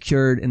was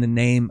secured in the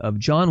name of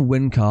John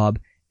Wynkob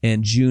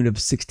in June of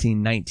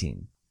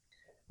 1619.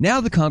 Now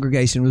the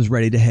congregation was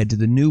ready to head to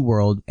the New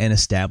World and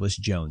establish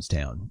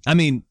Jonestown. I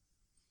mean,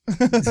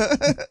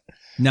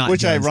 not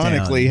Which Jonestown.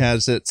 ironically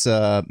has its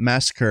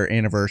massacre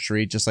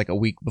anniversary just like a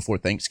week before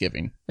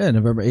Thanksgiving. Yeah,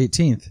 November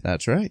 18th.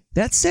 That's right.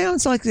 That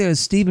sounds like a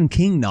Stephen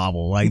King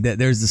novel. Like that,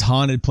 there's this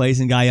haunted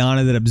place in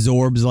Guyana that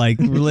absorbs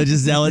religious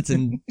zealots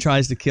and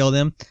tries to kill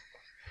them.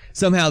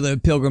 Somehow the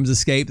pilgrims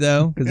escape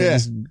though because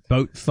this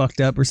boat fucked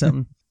up or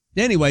something.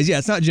 Anyways, yeah,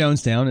 it's not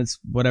Jonestown. It's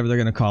whatever they're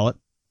going to call it.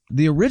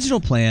 The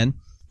original plan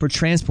for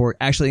transport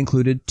actually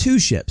included 2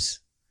 ships.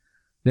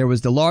 There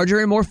was the larger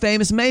and more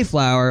famous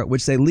Mayflower,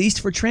 which they leased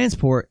for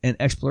transport and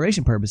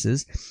exploration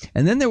purposes.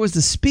 And then there was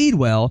the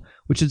Speedwell,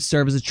 which would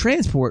serve as a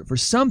transport for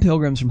some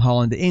pilgrims from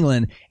Holland to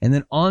England and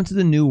then on to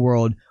the New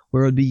World,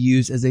 where it would be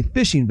used as a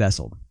fishing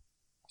vessel.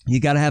 You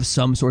got to have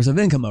some source of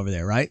income over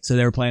there, right? So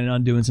they were planning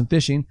on doing some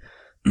fishing.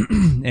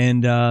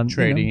 And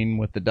Trading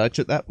with the Dutch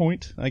at that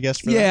point, I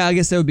guess. Yeah, I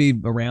guess that would be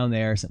around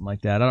there or something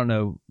like that. I don't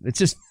know. It's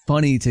just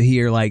funny to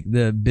hear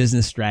the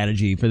business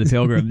strategy for the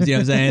pilgrims. You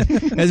know what I'm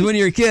saying? As when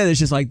you're a kid, it's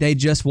just they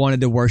just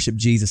wanted to worship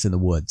Jesus in the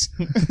woods.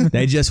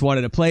 They just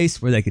wanted a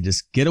place where they could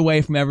just get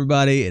away from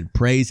everybody and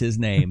praise his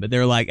name. But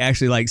they're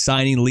actually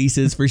signing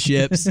leases for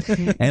ships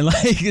and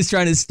just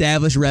trying to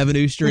establish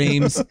revenue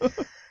streams.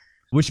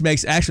 Which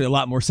makes actually a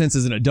lot more sense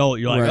as an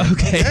adult. You're like, Right.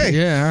 okay. Hey,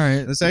 Yeah, all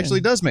right. this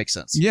actually does make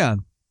sense. Yeah.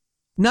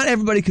 Not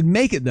everybody could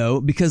make it, though,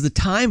 because the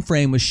time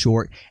frame was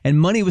short and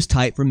money was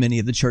tight for many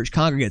of the church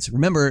congregants.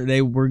 Remember,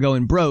 they were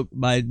going broke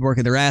by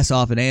working their ass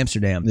off in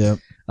Amsterdam.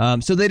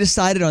 Yep. So they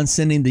decided on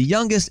sending the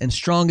youngest and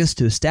strongest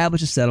to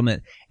establish a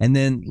settlement, and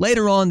then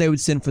later on they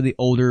would send for the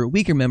older,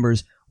 weaker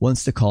members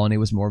once the colony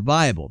was more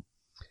viable.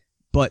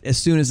 But as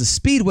soon as the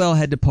Speedwell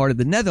had departed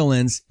the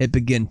Netherlands, it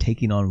began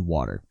taking on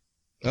water.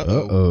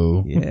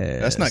 Uh-oh.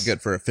 Yes. That's not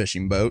good for a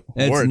fishing boat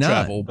It's or a not.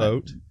 travel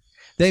boat.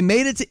 They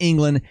made it to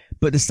England,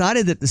 but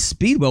decided that the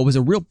Speedwell was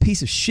a real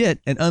piece of shit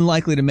and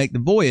unlikely to make the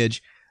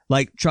voyage,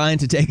 like trying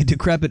to take a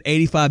decrepit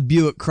 85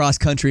 Buick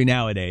cross-country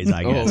nowadays,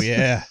 I guess. Oh,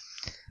 yeah.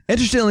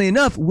 Interestingly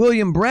enough,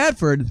 William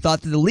Bradford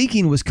thought that the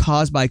leaking was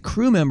caused by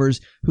crew members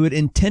who had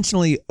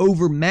intentionally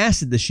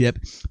overmasted the ship,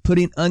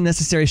 putting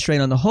unnecessary strain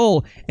on the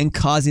hull and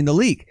causing the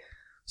leak.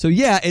 So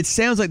yeah, it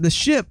sounds like the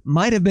ship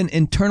might have been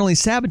internally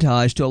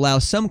sabotaged to allow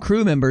some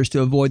crew members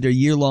to avoid their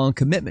year-long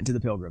commitment to the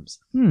Pilgrims.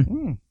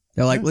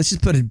 They're like, let's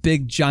just put a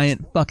big,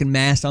 giant fucking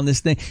mast on this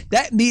thing.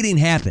 That meeting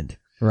happened.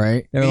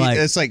 Right. They're like,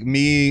 It's like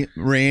me,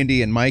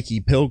 Randy, and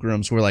Mikey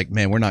Pilgrims were like,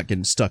 man, we're not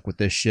getting stuck with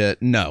this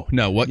shit. No.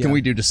 What can Yeah.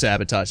 we do to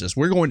sabotage this?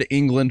 We're going to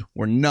England.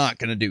 We're not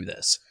going to do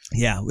this.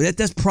 yeah,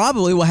 that's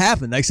probably what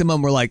happened. Like some of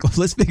them were like,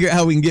 let's figure out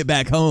how we can get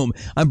back home.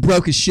 I'm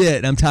broke as shit.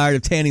 And I'm tired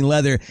of tanning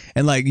leather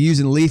and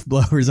using leaf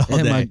blowers all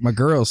And day. my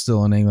girl's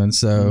still in England,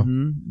 so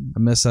Mhm. I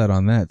miss out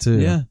on that too.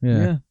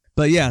 Yeah.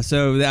 But yeah,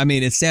 so I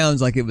mean, it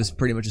sounds like it was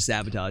pretty much a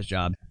sabotage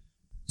job.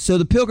 So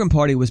the Pilgrim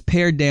Party was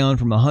pared down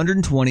from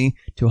 120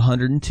 to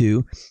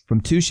 102, from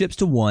 2 ships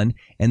to 1,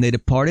 and they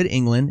departed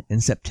England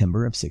in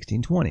September of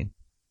 1620.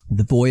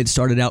 The voyage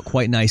started out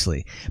quite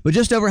nicely, but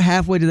just over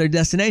halfway to their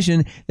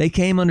destination, they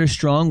came under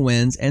strong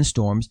winds and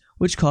storms,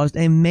 which caused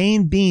a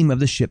main beam of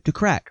the ship to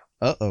crack.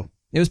 Uh-oh.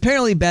 It was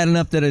apparently bad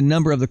enough that a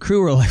number of the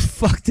crew were like,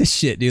 fuck this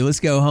shit, dude, let's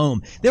go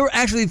home. They were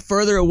actually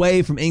further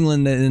away from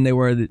England than they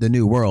were the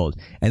New World,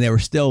 and they were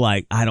still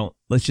like,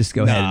 let's just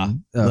go ahead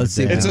and Oh, let's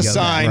see if we It's can a go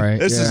sign. back. Right,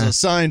 This is yeah. a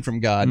sign from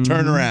God.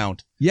 Turn Mhm.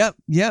 around. Yep.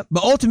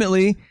 But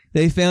ultimately,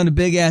 they found a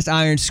big-ass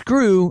iron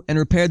screw and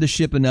repaired the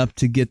ship enough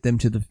to get them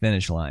to the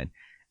finish line.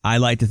 I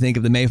like to think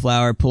of the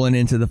Mayflower pulling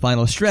into the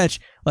final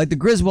stretch like the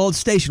Griswold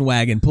station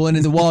wagon pulling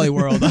into Wally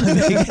World on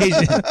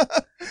vacation.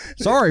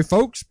 Sorry,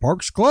 folks,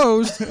 park's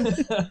closed.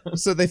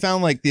 So they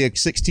found the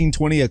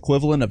 1620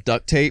 equivalent of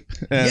duct tape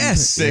and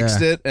Yes. fixed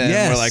Yeah. it, and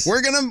Yes. we're like,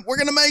 we're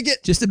gonna make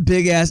it. Just a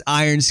big-ass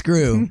iron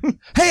screw.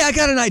 Hey, I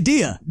got an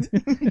idea.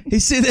 You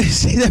see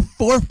that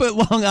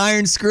 4-foot-long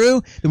iron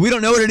screw that we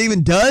don't know what it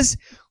even does?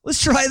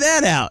 Let's try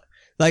that out.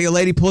 Like a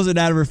lady pulls it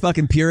out of her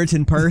fucking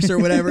Puritan purse or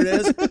whatever it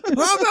is. How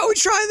about we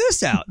try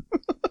this out?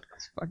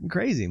 It's fucking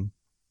crazy.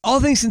 All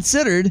things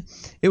considered,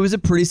 it was a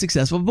pretty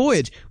successful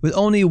voyage with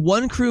only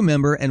 1 crew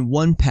member and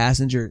 1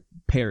 passenger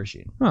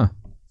perishing. Huh.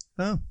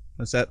 Oh,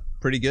 Is that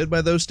pretty good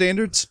by those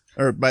standards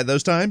or by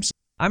those times?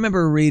 I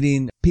remember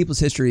reading People's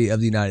History of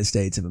the United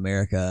States of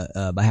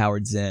America by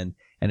Howard Zinn,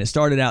 and it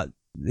started out,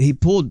 he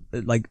pulled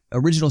like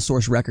original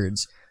source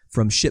records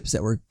from ships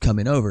that were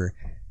coming over,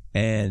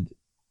 and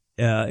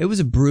it was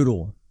a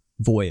brutal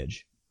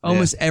voyage.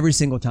 Almost every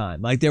single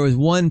time. Like there was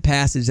one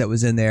passage that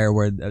was in there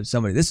where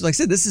somebody, this, like I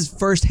said, this is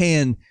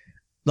firsthand,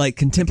 like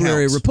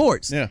contemporary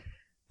reports. Yeah.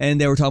 And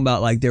they were talking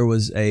about like there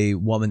was a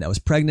woman that was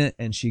pregnant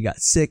and she got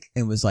sick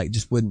and was like,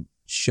 just wouldn't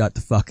shut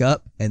the fuck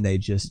up. And they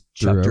just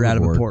chucked her out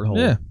of a porthole.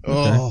 Yeah.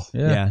 Oh.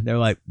 Yeah. They're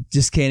like,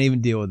 just can't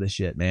even deal with this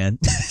shit,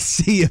 man.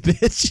 See ya,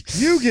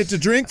 bitch. You get to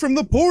drink from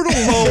the portal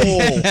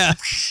hole. Yeah.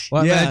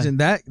 Well, Yeah. imagine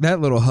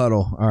that little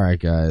huddle. All right,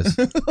 guys.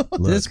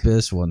 This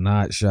bitch will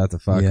not shut the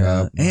fuck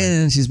up.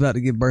 And she's about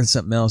to give birth to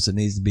something else that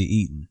needs to be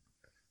eaten.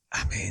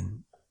 I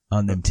mean,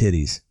 on them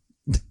titties.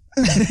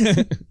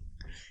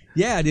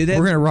 Yeah, dude. We're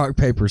going to rock,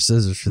 paper,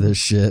 scissors for this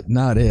shit.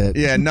 Not it.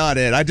 Yeah, not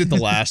it. I did the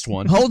last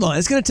one. Hold on.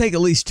 It's going to take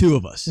at least two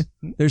of us.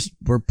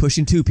 We're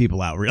pushing two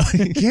people out,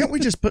 really. Can't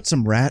we just put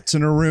some rats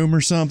in a room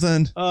or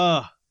something?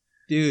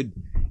 Dude.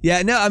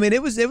 Yeah, no, I mean,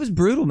 it was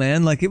brutal,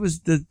 man. Like, it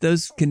was,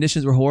 those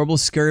conditions were horrible.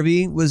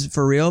 Scurvy was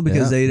for real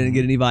because they didn't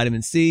get any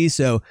vitamin C.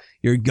 So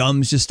your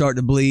gums just start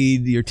to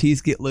bleed. Your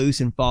teeth get loose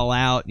and fall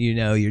out. You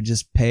know, you're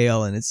just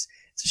pale and it's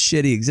a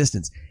shitty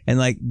existence. And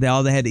like,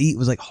 all they had to eat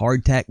was like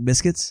hardtack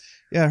biscuits.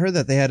 Yeah, I heard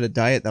that they had a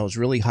diet that was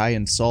really high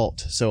in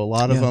salt. So a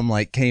lot of them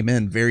like came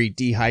in very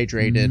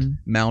dehydrated,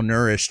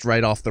 malnourished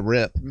right off the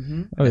rip.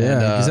 Oh, yeah.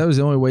 Because that was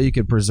the only way you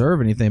could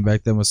preserve anything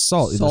back then was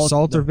salt. Either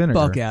salt or vinegar.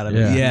 Fuck out of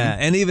it. Yeah.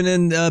 And even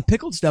in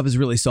pickled stuff is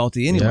really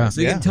salty anyway. Yeah. So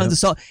you get tons of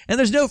salt. And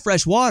there's no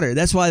fresh water.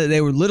 That's why they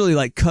were literally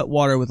like cut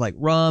water with like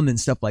rum and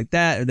stuff like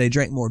that. Or they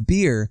drank more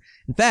beer.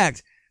 In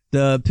fact,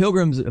 the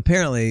Pilgrims,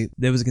 apparently,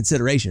 there was a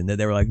consideration that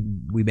they were like,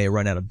 we may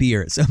run out of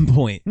beer at some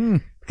point.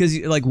 Because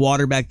like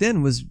water back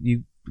then was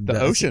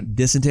the ocean.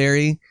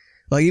 Dysentery.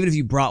 Like even if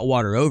you brought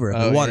water over,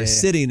 the water's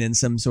sitting in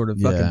some sort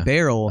of fucking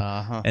barrel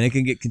and it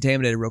can get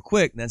contaminated real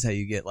quick. And that's how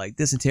you get like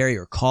dysentery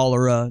or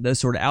cholera, those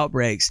sort of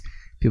outbreaks.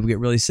 People get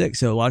really sick.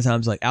 So a lot of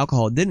times like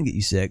alcohol didn't get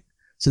you sick.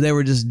 So they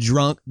were just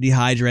drunk,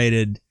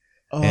 dehydrated,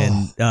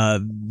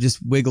 and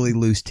just wiggly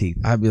loose teeth.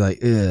 I'd be like,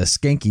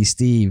 Skanky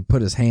Steve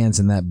put his hands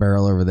in that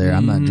barrel over there.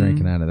 I'm not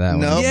drinking out of that one.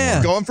 No,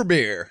 Yeah. going for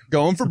beer.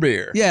 Going for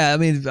beer. Yeah, I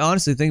mean,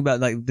 honestly, think about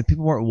it, like the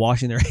people weren't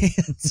washing their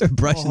hands or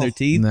brushing their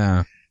teeth.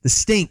 No. The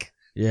stink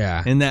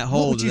Yeah. in that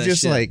hole. What would you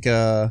just like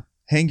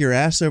hang your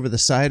ass over the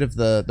side of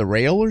the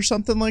rail or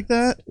something like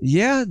that?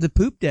 Yeah, the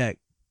poop deck.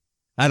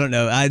 I don't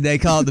know. They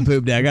call it the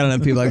poop deck. I don't know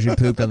if people actually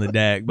pooped on the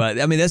deck, but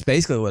I mean, that's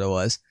basically what it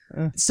was.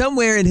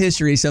 Somewhere in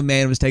history, some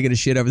man was taking a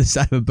shit over the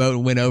side of a boat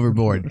and went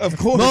overboard. Of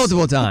course.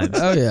 Multiple times.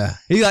 Oh, yeah.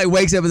 He like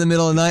wakes up in the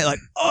middle of the night like,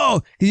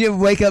 oh, because you ever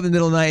wake up in the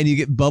middle of the night and you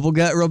get bubble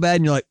gut real bad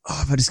and you're like,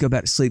 oh, if I just go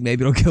back to sleep,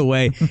 maybe it'll go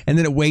away. And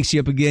then it wakes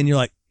you up again. You're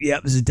like,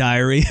 yep, this is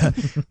diarrhea.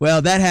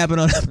 Well, that happened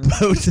on a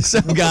boat to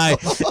some guy.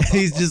 And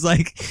he's just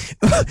like,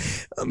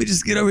 let me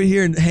just get over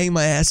here and hang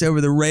my ass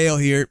over the rail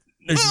here.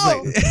 There's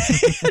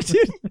just like,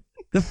 dude,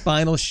 the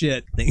final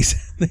shit.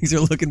 Things are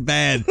looking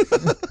bad.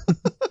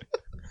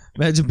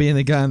 Imagine being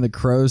the guy in the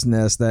crow's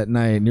nest that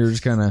night and you're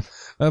just kind of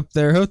up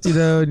there,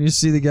 hooty-do, and you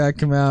see the guy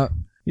come out.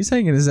 He's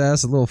hanging his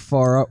ass a little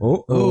far up.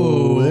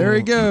 Oh, there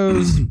he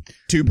goes.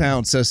 2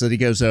 pounds says that he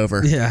goes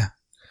over. Yeah.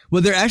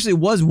 Well, there actually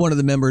was one of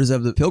the members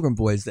of the Pilgrim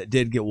Boys that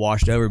did get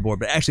washed overboard,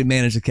 but actually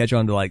managed to catch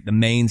on to like the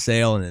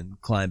mainsail and then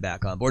climb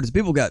back on board. Because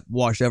people got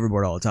washed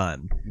overboard all the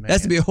time.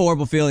 That's to be a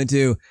horrible feeling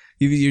too.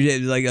 You're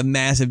like a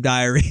massive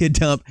diarrhea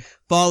dump,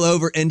 fall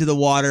over into the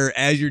water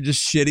as you're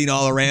just shitting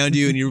all around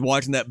you, and you're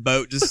watching that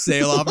boat just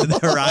sail off to the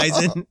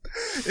horizon.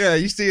 Yeah,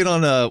 you see it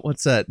on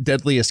what's that,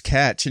 Deadliest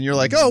Catch, and you're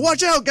like, oh,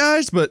 watch out,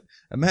 guys! But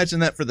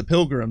imagine that for the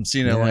Pilgrims,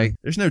 you know, like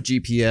there's no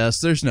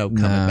GPS, there's no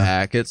coming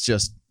back. It's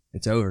just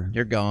It's over.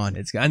 you're gone.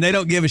 And they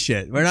don't give a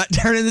shit. We're not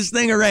turning this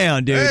thing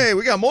around, dude. Hey,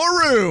 we got more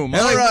room.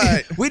 They're All like,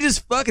 right. We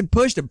just fucking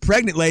pushed a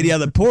pregnant lady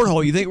out of the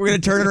porthole. You think we're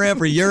going to turn it around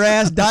for your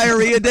ass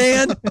diarrhea,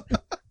 Dan?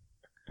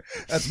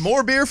 That's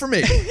more beer for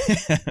me.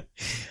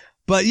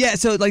 But yeah,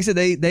 so like I said,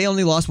 they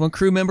only lost one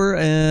crew member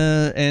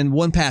and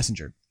one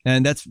passenger.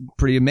 And that's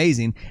pretty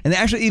amazing. And they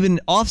actually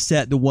even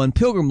offset the one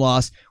Pilgrim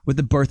loss with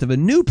the birth of a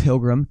new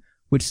Pilgrim,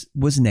 which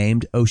was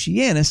named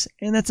Oceanus.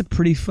 And that's a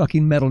pretty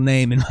fucking metal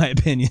name, in my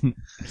opinion.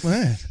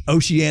 What?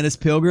 Oceanus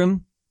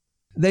Pilgrim.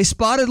 They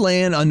spotted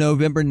land on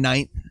November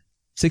 9th,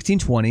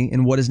 1620,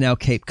 in what is now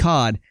Cape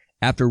Cod,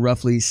 after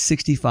roughly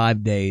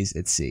 65 days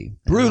at sea.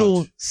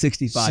 Brutal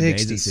 65 days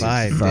at sea.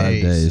 65 5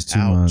 days, 2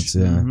 Ouch. months,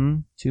 yeah. Mm-hmm.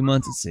 2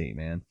 months at sea,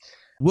 man.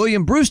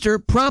 William Brewster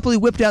promptly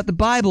whipped out the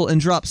Bible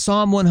and dropped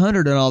Psalm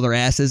 100 on all their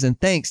asses in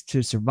thanks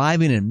to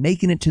surviving and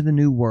making it to the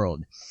New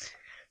World.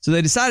 So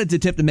they decided to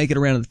attempt to make it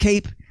around the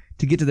Cape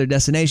to get to their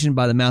destination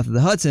by the mouth of the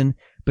Hudson,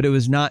 but it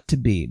was not to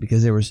be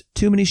because there was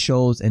too many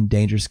shoals and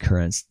dangerous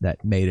currents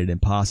that made it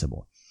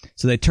impossible.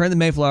 So they turned the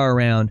Mayflower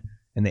around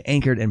and they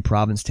anchored in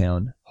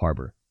Provincetown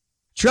Harbor.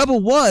 Trouble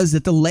was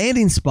that the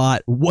landing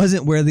spot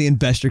wasn't where the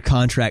investor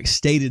contract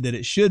stated that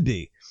it should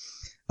be.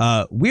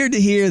 Weird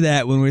to hear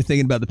that when we're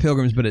thinking about the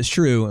Pilgrims, but it's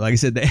true. Like I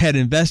said, they had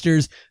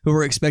investors who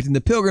were expecting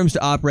the Pilgrims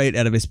to operate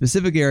out of a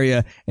specific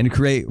area and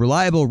create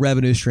reliable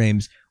revenue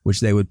streams, which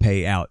they would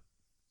pay out.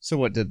 So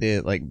what did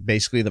they, like,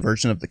 basically the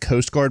version of the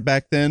Coast Guard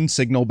back then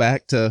signal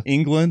back to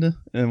England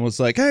and was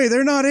like, hey,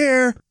 they're not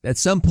here? At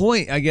some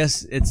point, I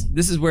guess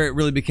this is where it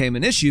really became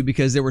an issue,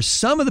 because there were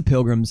some of the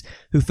Pilgrims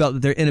who felt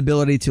that their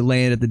inability to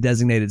land at the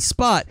designated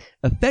spot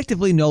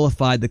effectively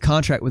nullified the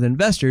contract with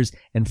investors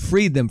and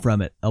freed them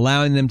from it,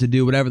 allowing them to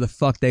do whatever the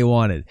fuck they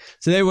wanted.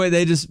 So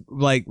they just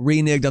like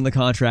reneged on the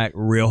contract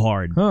real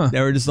hard. Huh. They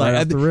were just like,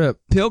 Right off the rip.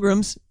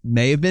 Pilgrims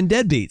may have been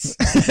deadbeats.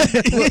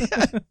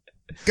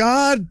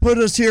 God put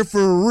us here for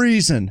a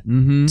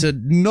reason, to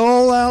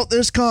null out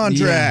this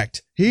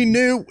contract. He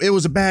knew it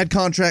was a bad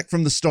contract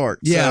from the start.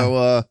 Yeah.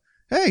 So,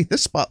 hey,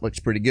 this spot looks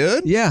pretty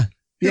good. Yeah.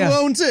 Who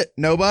owns it?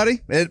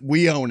 Nobody.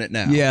 We own it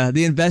now. Yeah,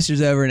 the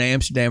investors over in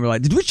Amsterdam were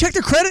like, did we check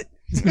their credit?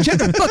 Did we check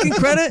their fucking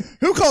credit?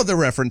 Who called the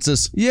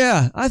references?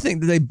 Yeah, I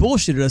think that they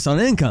bullshitted us on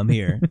income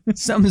here.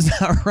 Something's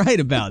not right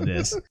about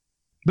this.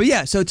 But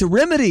yeah, so to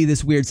remedy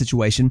this weird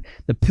situation,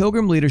 the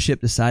Pilgrim leadership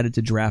decided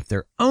to draft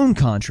their own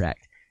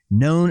contract,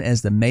 known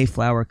as the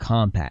Mayflower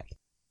Compact.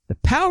 The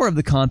power of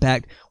the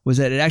compact was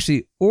that it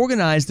actually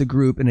organized the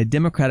group in a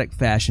democratic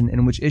fashion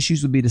in which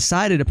issues would be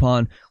decided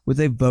upon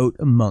with a vote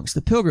amongst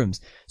the Pilgrims.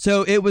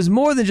 So it was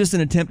more than just an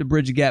attempt to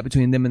bridge a gap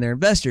between them and their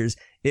investors.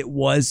 It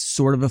was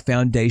sort of a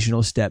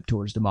foundational step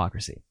towards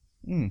democracy.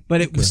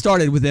 But it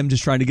started with them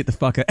just trying to get the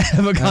fuck out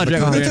of a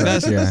contract with their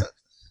investors. Yeah.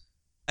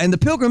 And the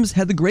Pilgrims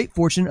had the great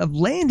fortune of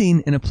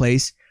landing in a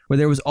place where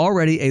there was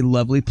already a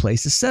lovely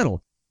place to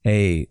settle.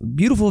 A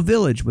beautiful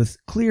village with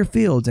clear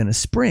fields and a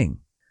spring.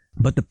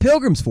 But the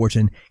Pilgrims'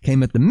 fortune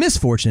came at the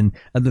misfortune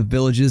of the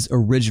village's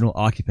original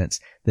occupants,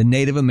 the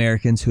Native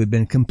Americans who had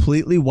been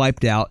completely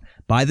wiped out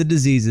by the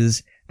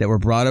diseases that were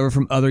brought over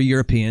from other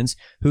Europeans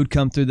who'd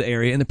come through the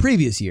area in the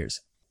previous years.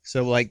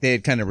 So, like, they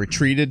had kind of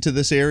retreated to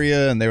this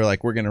area, and they were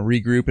like, we're going to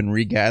regroup and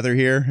regather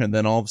here. And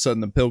then all of a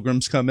sudden, the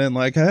Pilgrims come in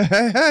like, hey,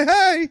 hey, hey,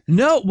 hey.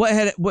 No, what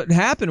had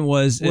happened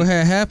was the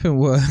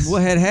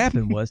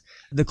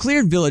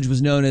cleared village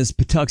was known as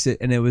Patuxet,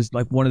 and it was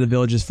like one of the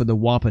villages for the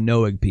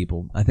Wampanoag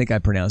people. I think I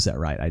pronounced that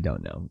right. I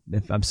don't know.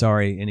 I'm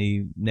sorry,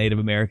 any Native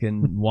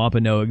American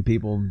Wampanoag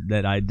people,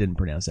 that I didn't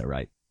pronounce that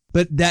right.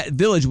 But that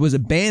village was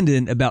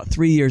abandoned about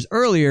 3 years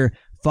earlier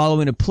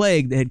following a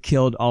plague that had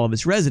killed all of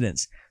its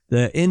residents.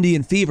 The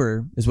Indian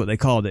fever is what they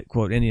called it,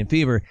 quote, Indian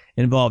fever,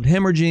 involved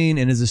hemorrhaging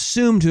and is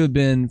assumed to have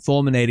been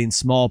fulminating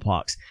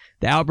smallpox.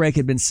 The outbreak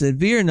had been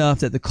severe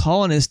enough that the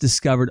colonists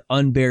discovered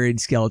unburied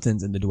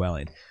skeletons in the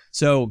dwelling.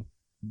 So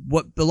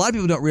what a lot of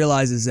people don't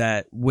realize is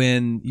that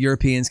when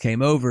Europeans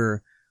came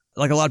over,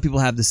 like a lot of people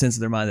have the sense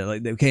in their mind that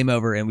like they came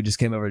over and we just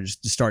came over and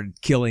just started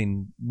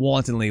killing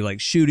wantonly, like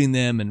shooting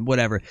them and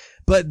whatever.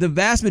 But the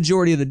vast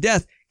majority of the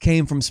death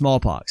came from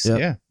smallpox. Yep.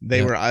 Yeah,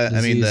 they were. I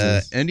mean, the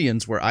Diseases.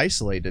 Indians were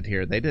isolated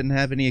here. They didn't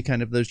have any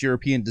kind of those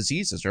European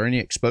diseases or any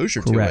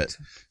exposure Correct.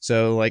 to it.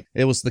 So, like,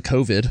 it was the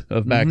COVID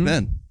of back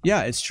then.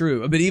 Yeah, it's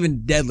true. But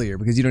even deadlier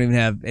because you don't even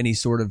have any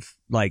sort of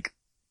like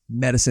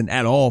medicine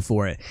at all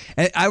for it.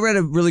 And I read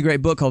a really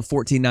great book called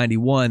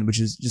 1491,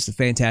 which is just a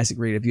fantastic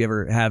read. If you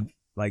ever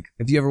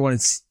want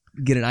to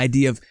get an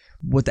idea of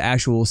what the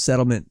actual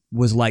settlement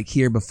was like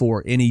here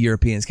before any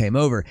Europeans came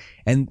over.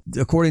 And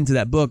according to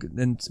that book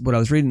and what I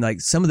was reading, like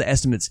some of the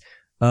estimates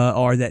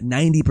are that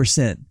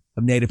 90%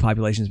 of native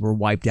populations were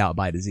wiped out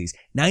by disease.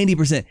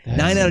 90%,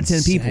 9 out of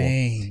 10 people.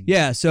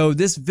 Yeah. So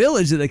this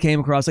village that they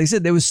came across, like I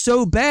said, they was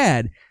so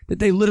bad that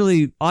they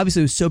literally,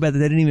 obviously it was so bad that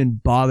they didn't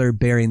even bother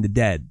burying the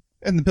dead.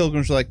 And the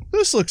Pilgrims were like,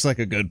 this looks like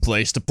a good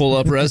place to pull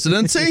up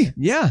residency.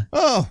 Yeah.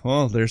 Oh,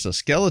 well, there's a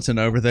skeleton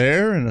over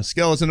there and a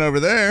skeleton over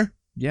there.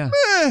 Yeah.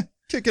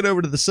 Kick it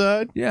over to the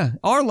side. Yeah.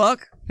 Our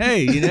luck.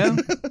 Hey, you know.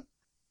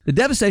 The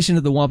devastation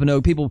of the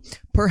Wampanoag people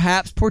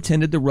perhaps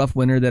portended the rough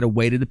winter that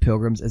awaited the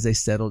Pilgrims as they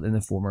settled in the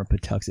former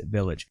Patuxet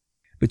village.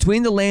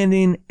 Between the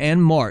landing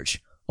and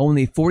March,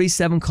 only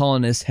 47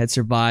 colonists had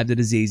survived the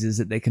diseases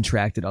that they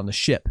contracted on the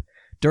ship.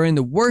 During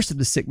the worst of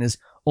the sickness,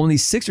 only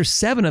 6 or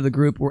 7 of the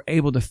group were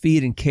able to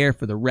feed and care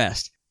for the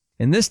rest.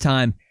 And this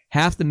time,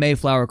 half the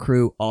Mayflower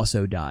crew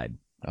also died.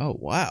 Oh,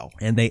 wow.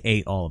 And they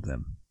ate all of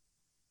them.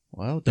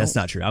 Well, That's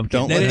not true. I'm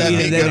don't kidding. let that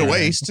meat go to didn't-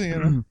 waste.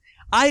 You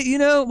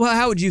know? Well,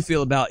 how would you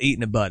feel about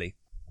eating a buddy?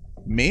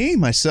 Me,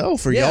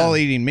 myself, or Yeah. y'all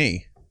eating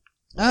me?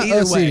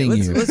 Either Us way,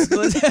 eating you. let's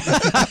I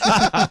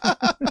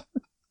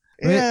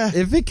mean, Yeah.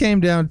 if it came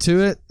down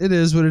to it, it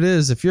is what it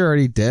is. If you're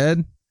already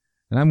dead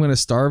and I'm going to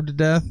starve to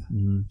death,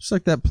 just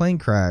like that plane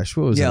crash.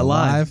 What was it? Yeah,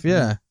 Alive.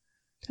 Yeah.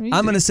 I mean,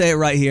 I'm going to say it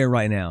right here,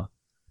 right now.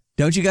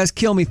 Don't you guys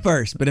kill me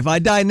first, but if I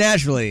die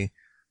naturally,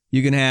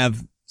 you can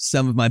have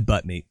some of my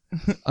butt meat.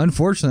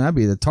 unfortunately, I'd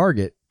be the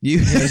target. You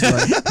It's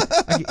like,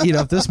 I could eat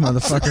off this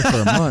motherfucker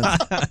for a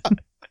month.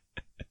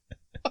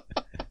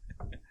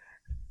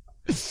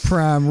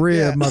 Prime rib,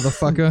 Yeah.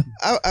 motherfucker.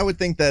 I would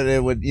think that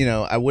it would,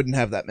 I wouldn't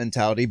have that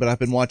mentality, but I've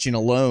been watching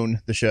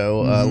Alone, the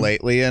show,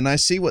 lately, and I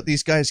see what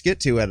these guys get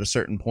to at a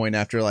certain point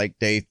after like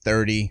day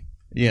 30,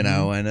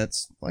 and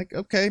it's like,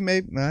 okay,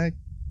 maybe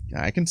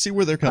I can see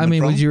where they're coming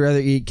from. Would you rather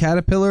eat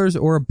caterpillars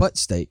or a butt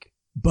steak?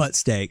 Butt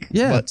steak.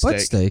 Yeah, Butt butt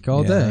steak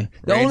all day.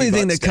 The Randy only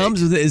thing butt that steak.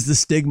 comes with it is the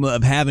stigma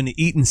of having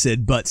eaten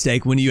said butt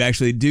steak when you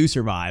actually do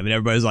survive. And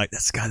everybody's like,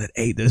 that's the guy that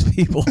ate those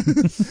people.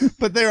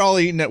 But they're all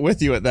eating it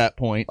with you at that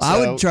point. I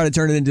so- would try to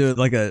turn it into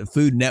like a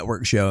Food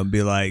Network show and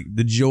be like,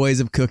 the joys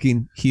of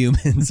cooking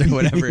humans or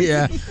whatever.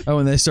 Yeah. Oh,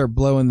 when they start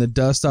blowing the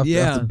dust off,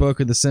 Yeah. off the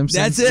book of The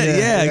Simpsons. That's it.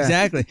 Yeah,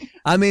 exactly.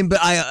 I mean, but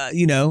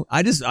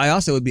I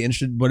also would be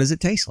interested. What does it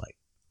taste like?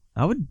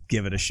 I would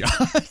give it a shot.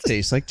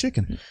 Tastes like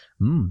chicken.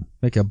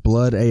 Make a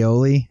blood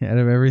aioli out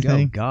of Oh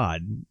everything.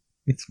 God,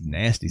 it's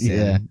nasty.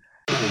 Sam.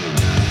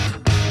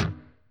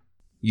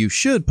 You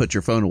should put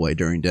your phone away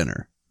during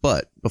dinner.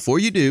 But before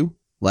you do,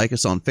 like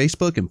us on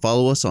Facebook and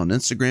follow us on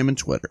Instagram and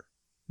Twitter.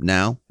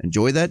 Now,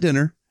 enjoy that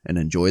dinner and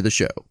enjoy the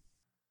show.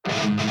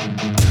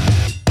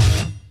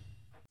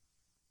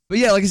 But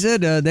yeah, like I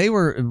said, they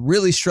were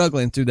really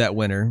struggling through that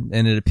winter,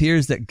 and it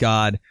appears that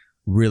God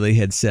really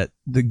had set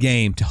the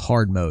game to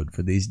hard mode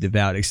for these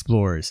devout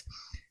explorers.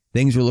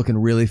 Things were looking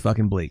really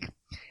fucking bleak.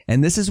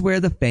 And this is where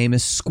the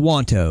famous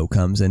Squanto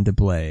comes into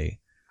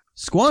play.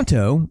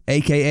 Squanto,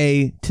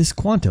 aka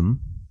Tisquantum,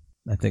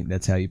 I think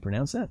that's how you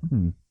pronounce that.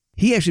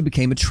 He actually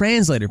became a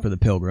translator for the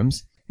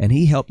Pilgrims, and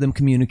he helped them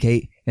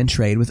communicate and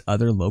trade with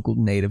other local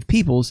native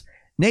peoples,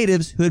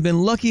 natives who had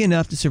been lucky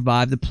enough to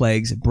survive the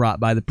plagues brought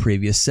by the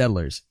previous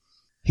settlers.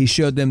 He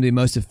showed them the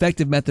most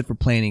effective method for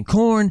planting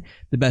corn,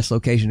 the best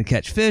location to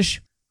catch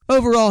fish.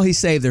 Overall, he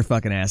saved their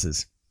fucking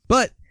asses.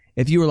 But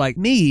if you were like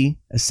me,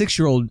 a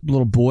 6-year-old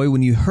little boy,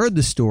 when you heard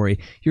the story,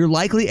 you're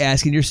likely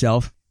asking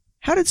yourself,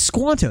 how did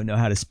Squanto know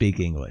how to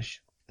speak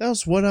English? That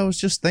was what I was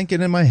just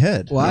thinking in my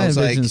head. Well, I was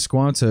envision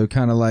Squanto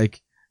kind of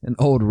like an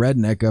old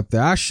redneck up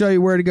there. I'll show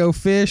you where to go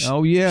fish.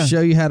 Oh, yeah.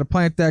 Show you how to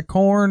plant that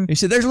corn. He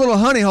said, there's a little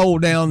honey hole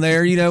down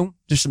there,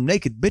 There's some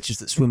naked bitches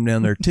that swim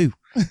down there, too.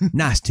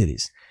 Nice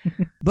titties.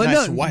 But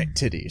nice no, white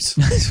titties.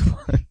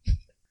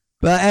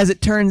 But as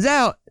it turns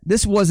out,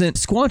 this wasn't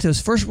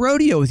Squanto's first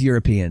rodeo with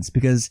Europeans,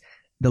 because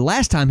the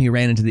last time he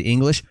ran into the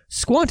English,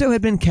 Squanto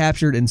had been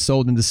captured and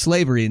sold into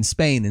slavery in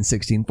Spain in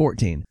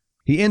 1614.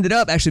 He ended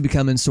up actually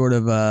becoming sort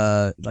of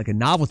like a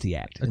novelty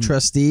act. A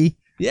trustee.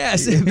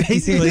 Yes,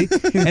 basically.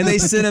 And they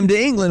sent him to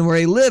England, where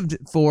he lived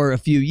for a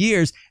few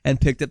years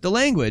and picked up the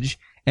language.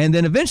 And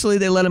then eventually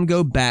they let him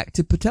go back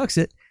to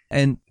Patuxet.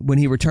 And when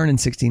he returned in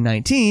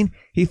 1619,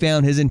 he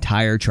found his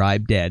entire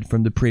tribe dead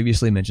from the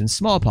previously mentioned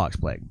smallpox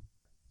plague.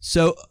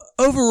 So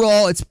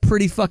overall, it's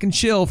pretty fucking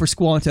chill for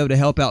Squanto to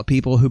help out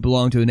people who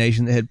belong to a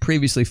nation that had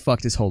previously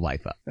fucked his whole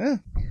life up. Yeah,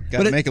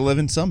 got to make a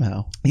living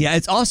somehow. Yeah,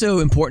 it's also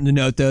important to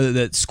note, though,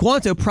 that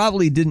Squanto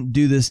probably didn't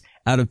do this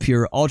out of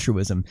pure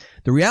altruism.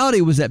 The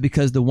reality was that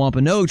because the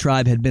Wampanoag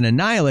tribe had been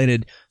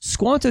annihilated,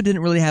 Squanto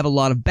didn't really have a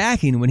lot of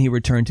backing when he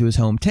returned to his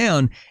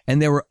hometown,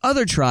 and there were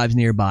other tribes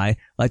nearby,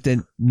 like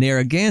the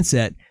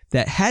Narragansett,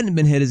 that hadn't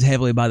been hit as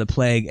heavily by the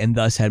plague and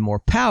thus had more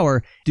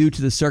power due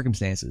to the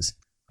circumstances.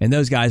 And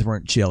those guys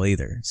weren't chill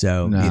either.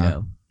 So,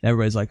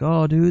 everybody's like,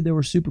 oh, dude, they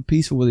were super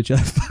peaceful with each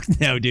other. Fuck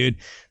no, dude.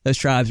 Those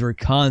tribes were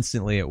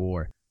constantly at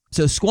war.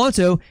 So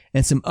Squanto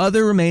and some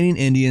other remaining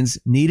Indians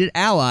needed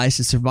allies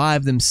to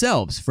survive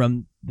themselves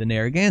from the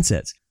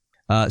Narragansetts.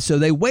 So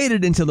they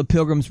waited until the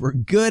Pilgrims were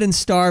good and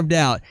starved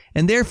out,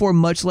 and therefore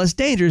much less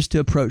dangerous to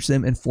approach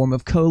them in form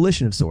of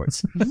coalition of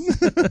sorts.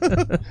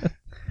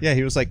 Yeah,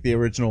 he was like the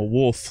original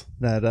wolf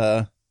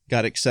that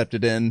got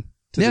accepted in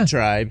to the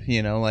tribe,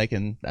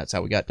 and that's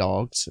how we got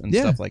dogs and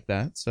stuff like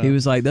that. So he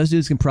was like, those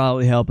dudes can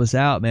probably help us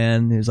out,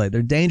 man. He was like,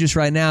 they're dangerous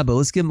right now, but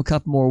let's give them a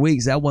couple more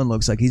weeks. That one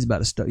looks like he's about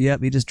to start.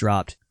 Yep, he just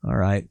dropped. All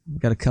right, we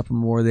got a couple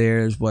more there.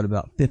 There's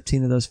about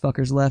 15 of those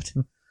fuckers left.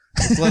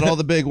 Let's let all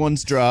the big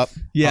ones drop.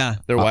 Yeah.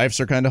 Their wives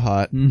are kind of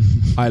hot.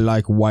 I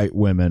like white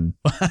women.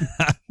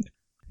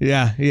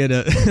 Yeah, he had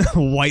a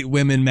white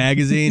women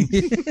magazine.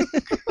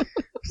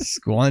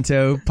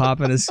 Squanto,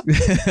 popping a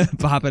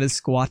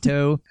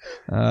squatto.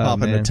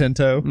 Popping a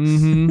tinto.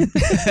 Mm-hmm.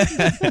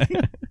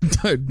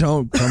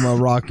 Don't come a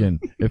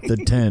rockin' if the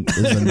tent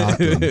is a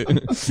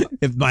knockin'.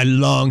 If my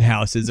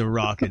longhouse is a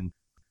rockin'.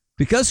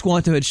 Because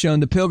Squanto had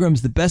shown the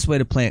Pilgrims the best way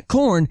to plant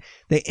corn,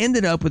 they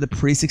ended up with a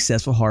pretty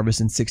successful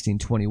harvest in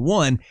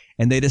 1621,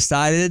 and they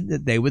decided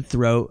that they would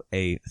throw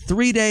a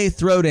 3-day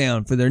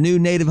throwdown for their new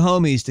native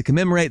homies to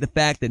commemorate the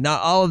fact that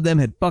not all of them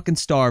had fucking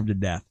starved to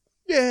death.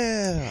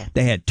 Yeah.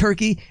 They had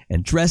turkey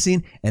and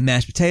dressing and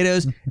mashed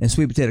potatoes and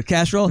sweet potato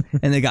casserole,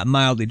 and they got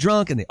mildly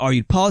drunk and they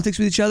argued politics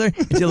with each other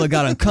until it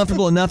got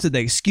uncomfortable enough that they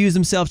excused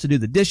themselves to do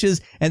the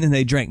dishes, and then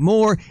they drank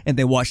more and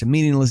they watched a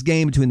meaningless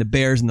game between the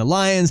Bears and the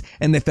Lions,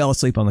 and they fell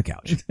asleep on the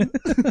couch.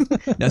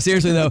 Now,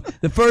 seriously though,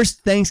 the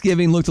first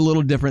Thanksgiving looked a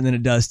little different than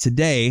it does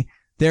today.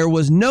 There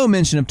was no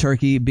mention of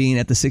turkey being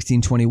at the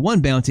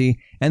 1621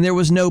 bounty, and there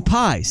was no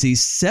pie. See,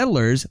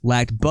 settlers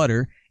lacked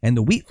butter and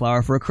the wheat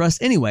flour for a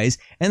crust anyways,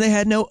 and they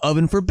had no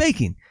oven for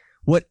baking.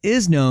 What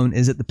is known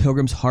is that the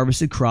Pilgrims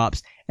harvested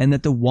crops and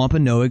that the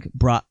Wampanoag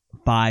brought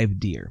 5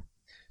 deer.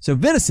 So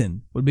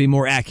venison would be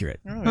more accurate.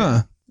 Oh,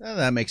 yeah.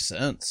 That makes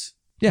sense.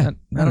 Yeah.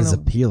 Not as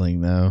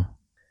appealing, though.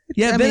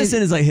 Yeah,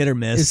 venison is like hit or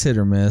miss. It's hit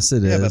or miss.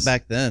 It is. Yeah, but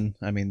back then,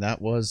 I mean,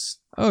 that was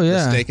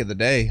the steak of the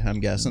day, I'm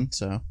guessing.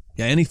 So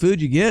yeah, any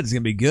food you get is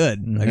gonna be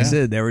good. Like I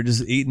said, they were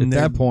just eating at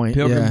their that point,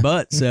 pilgrim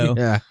butt. So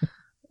yeah.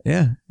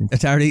 I'm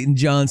tired of eating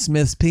John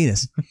Smith's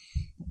penis.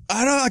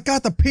 I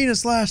got the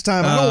penis last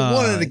time. I don't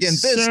want it again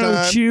this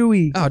time.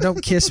 Chewy. Oh,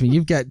 don't kiss me.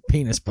 You've got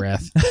penis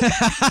breath.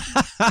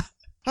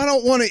 I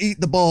don't want to eat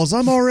the balls.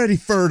 I'm already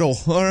fertile.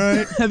 All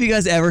right. Have you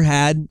guys ever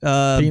had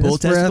bull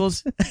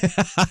testicles?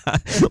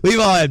 We've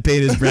all had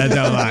penis breath,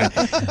 don't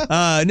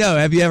lie. No,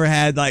 have you ever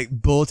had like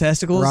bull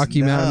testicles?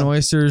 Rocky Mountain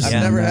oysters? I've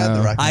never had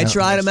the Rocky Mountain I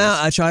tried them out.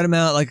 oysters. I tried them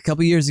out like a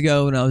couple years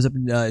ago when I was up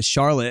in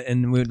Charlotte,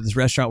 and we went to this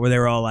restaurant where they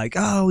were all like,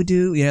 "Oh, we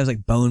do." Yeah, it was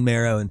like bone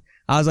marrow, and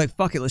I was like,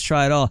 "Fuck it, let's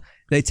try it all."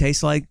 They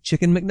taste like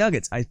chicken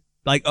McNuggets.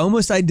 Like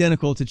almost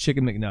identical to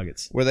chicken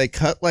McNuggets. Were they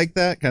cut like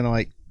that? Kind of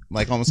like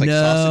almost like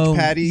sausage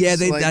patties? Yeah,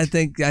 like? I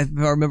think if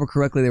I remember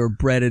correctly, they were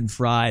breaded,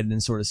 fried,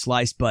 and sort of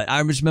sliced. But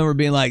I just remember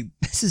being like,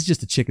 "This is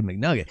just a chicken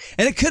McNugget,"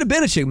 and it could have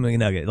been a chicken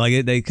McNugget.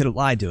 Like they could have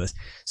lied to us.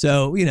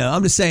 So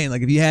I'm just saying,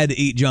 like if you had to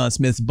eat John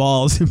Smith's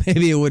balls,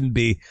 maybe it wouldn't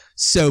be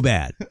so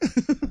bad,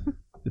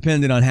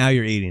 depending on how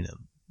you're eating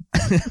them.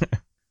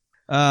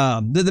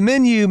 The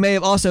menu may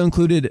have also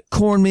included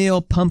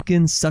cornmeal,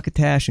 pumpkins,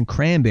 succotash, and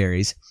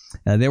cranberries.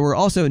 There were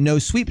also no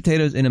sweet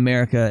potatoes in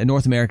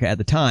North America at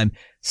the time.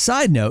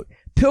 Side note,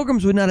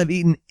 Pilgrims would not have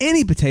eaten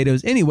any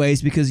potatoes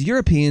anyways because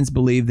Europeans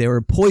believed they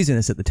were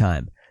poisonous at the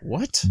time.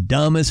 What?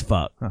 Dumb as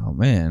fuck. Oh,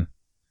 man.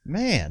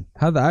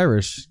 How'd the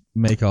Irish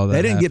make all that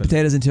They didn't happen? get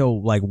potatoes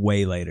until like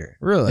way later.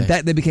 Really? In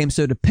fact, they became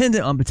so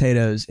dependent on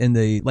potatoes in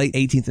the late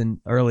 18th and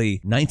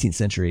early 19th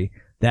century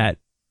that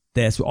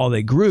that's all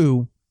they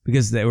grew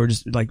because they were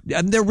just like,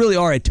 there really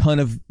are a ton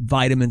of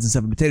vitamins and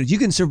stuff in potatoes. You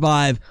can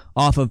survive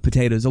off of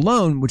potatoes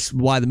alone, which is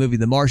why the movie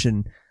The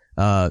Martian,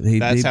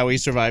 that's how he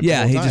survived.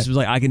 Yeah, the he whole time. just was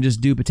like, I can just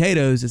do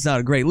potatoes. It's not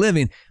a great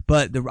living.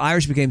 But the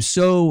Irish became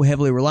so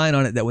heavily reliant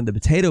on it that when the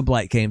potato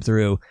blight came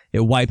through, it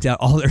wiped out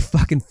all their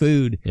fucking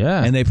food.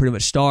 Yeah. And they pretty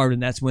much starved.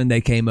 And that's when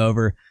they came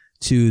over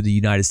to the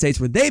United States,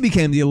 where they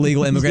became the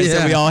illegal immigrants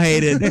that we all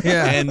hated.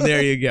 Yeah. And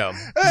there you go.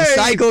 Hey, the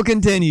cycle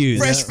continues.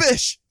 fresh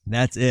fish.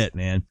 That's it,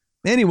 man.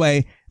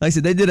 Anyway, like I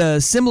said, they did a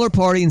similar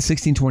party in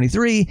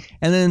 1623,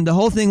 and then the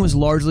whole thing was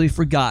largely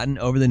forgotten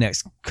over the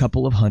next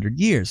couple of 100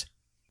 years.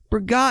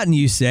 Forgotten,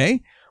 you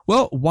say?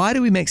 Well, why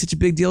do we make such a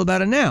big deal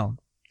about it now?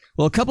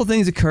 Well, a couple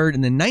things occurred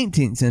in the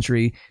 19th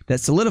century that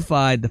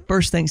solidified the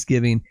first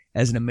Thanksgiving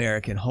as an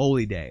American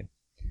holy day.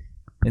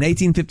 In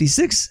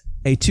 1856,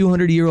 a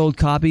 200-year-old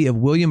copy of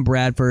William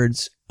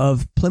Bradford's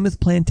Of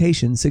Plymouth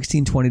Plantation,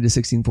 1620 to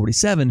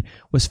 1647,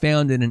 was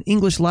found in an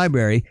English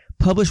library,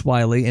 published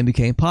widely, and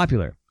became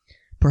popular.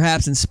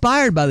 Perhaps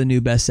inspired by the new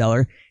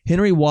bestseller,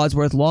 Henry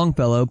Wadsworth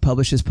Longfellow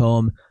published his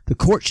poem, The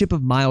Courtship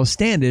of Miles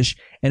Standish,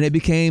 and it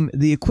became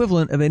the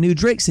equivalent of a new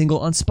Drake single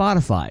on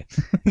Spotify.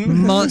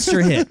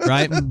 Monster hit,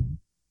 right?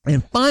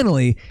 And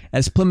finally,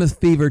 as Plymouth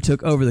fever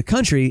took over the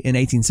country in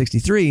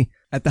 1863,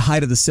 at the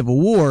height of the Civil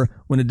War,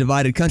 when a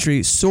divided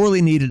country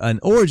sorely needed an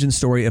origin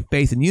story of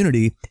faith and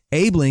unity,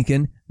 Abe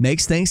Lincoln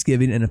makes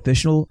Thanksgiving an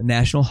official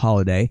national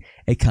holiday,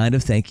 a kind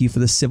of thank you for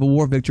the Civil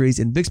War victories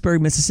in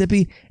Vicksburg,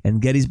 Mississippi,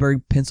 and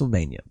Gettysburg,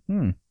 Pennsylvania.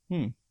 And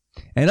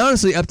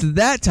honestly, up to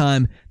that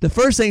time, the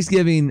first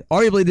Thanksgiving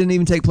arguably didn't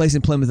even take place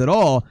in Plymouth at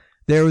all.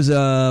 There was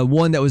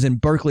one that was in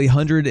Berkeley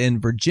Hundred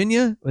in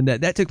Virginia, and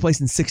that took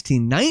place in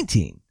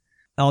 1619.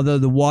 Although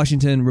the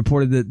Washington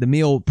reported that the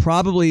meal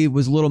probably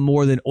was a little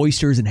more than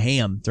oysters and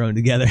ham thrown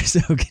together. So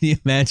can you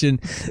imagine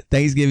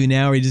Thanksgiving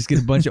now where you just get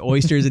a bunch of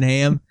oysters and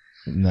ham?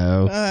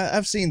 No.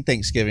 I've seen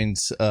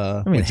Thanksgivings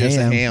I mean, with just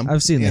a ham.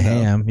 I've seen the you know.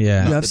 ham,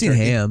 yeah. Yeah, I've seen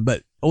turkey. ham,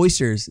 but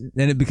oysters,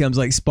 then it becomes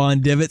like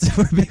spawn divots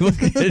where people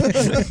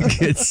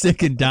get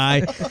sick and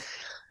die.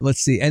 Let's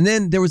see. And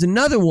then there was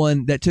another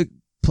one that took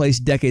place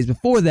decades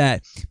before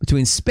that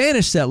between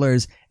Spanish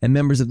settlers and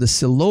members of the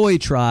Siloy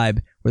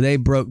tribe, where they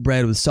broke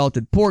bread with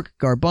salted pork,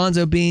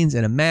 garbanzo beans,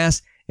 and a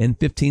mass in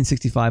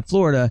 1565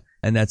 Florida,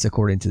 and that's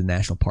according to the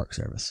National Park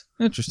Service.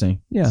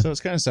 Interesting. Yeah. So it's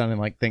kind of sounding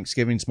like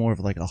Thanksgiving's more of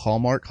like a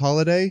Hallmark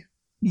holiday.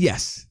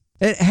 Yes.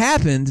 It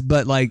happened,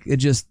 but like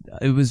it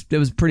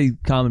was pretty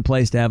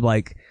commonplace to have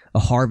like a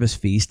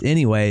harvest feast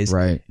anyways.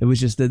 Right. It was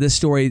just that this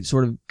story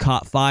sort of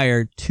caught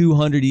fire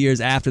 200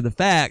 years after the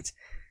fact,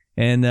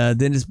 and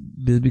then it's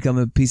become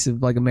a piece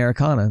of like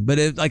Americana.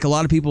 But like a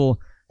lot of people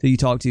that you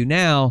talk to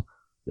now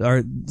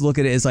are look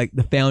at it as like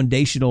the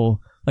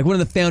foundational, like one of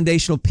the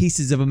foundational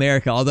pieces of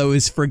America, although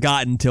it's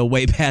forgotten till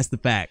way past the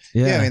fact.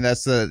 Yeah. I mean,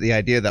 that's the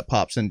idea that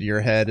pops into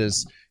your head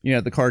is,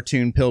 the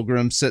cartoon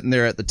Pilgrim sitting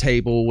there at the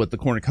table with the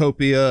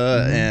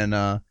cornucopia and,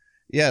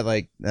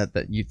 like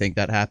that you think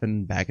that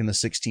happened back in the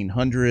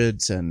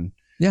 1600s and,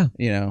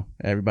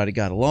 everybody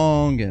got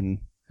along and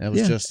it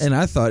was just. And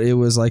I thought it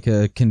was like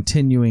a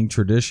continuing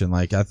tradition.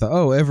 Like I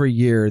thought, every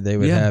year they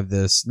would have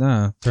this.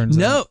 No, turns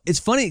out. No, it's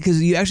funny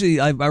because you actually,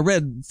 I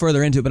read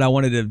further into it, but I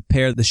wanted to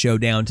pare the show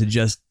down to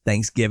just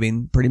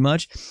Thanksgiving pretty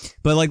much.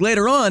 But like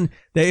later on,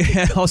 they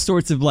had all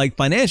sorts of like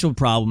financial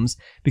problems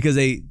because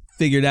they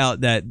figured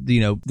out that,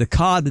 the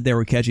cod that they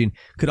were catching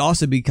could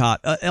also be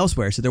caught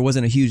elsewhere. So there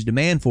wasn't a huge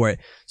demand for it.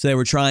 So they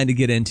were trying to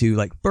get into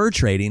like fur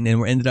trading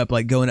and ended up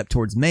like going up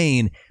towards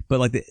Maine. But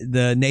like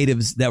the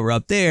natives that were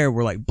up there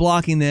were like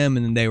blocking them,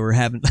 and they were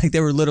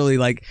literally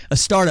like a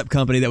startup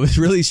company that was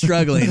really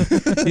struggling.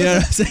 You know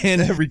what I'm saying?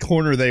 Every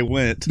corner they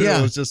went,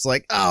 it was just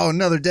like, oh,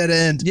 another dead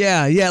end.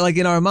 Yeah. Like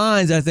in our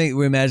minds, I think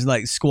we imagine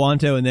like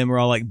Squanto and them were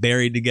all like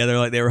buried together,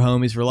 like they were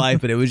homies for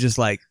life. But it was just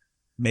like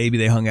maybe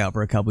they hung out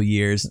for a couple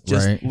years,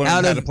 just learned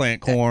how to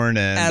plant corn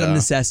and out of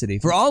necessity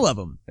for all of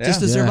them,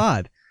 just to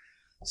survive.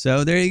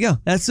 So there you go.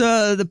 That's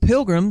the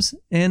Pilgrims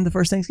and the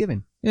first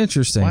Thanksgiving.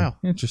 Interesting. Wow.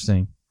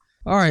 Interesting.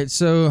 All right.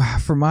 So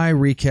for my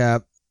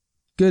recap,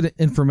 good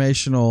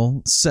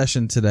informational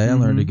session today. I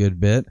learned a good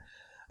bit.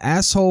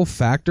 Asshole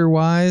factor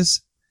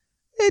wise,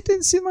 it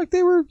didn't seem like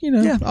they were,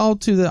 all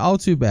too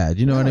bad.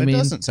 You know what I mean? It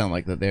doesn't sound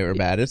like that they were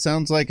bad. It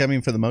sounds like,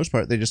 for the most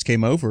part, they just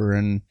came over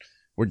and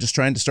were just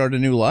trying to start a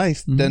new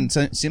life.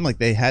 Doesn't seem like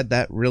they had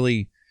that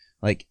really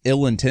like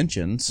ill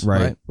intentions.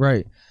 Right.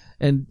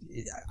 And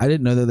I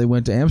didn't know that they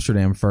went to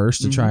Amsterdam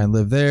first to try and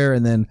live there,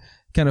 and then.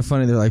 Kind of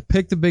funny. They're like,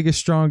 pick the biggest,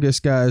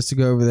 strongest guys to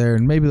go over there,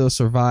 and maybe they'll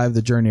survive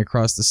the journey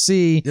across the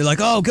sea. They're like,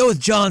 oh, go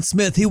with John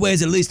Smith. He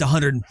weighs at least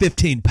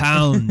 115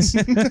 pounds.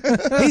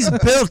 He's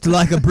built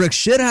like a brick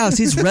shithouse.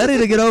 He's ready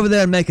to get over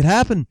there and make it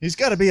happen. He's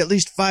got to be at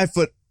least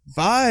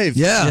 5'5".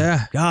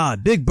 Yeah.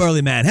 God, big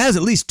burly man. Has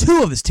at least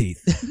 2 of his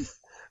teeth.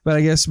 But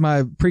I guess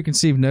my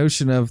preconceived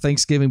notion of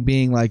Thanksgiving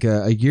being like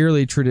a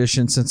yearly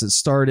tradition since it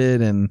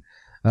started, and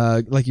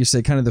like you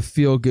said, kind of the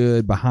feel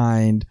good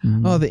behind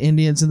the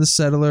Indians and the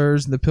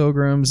settlers and the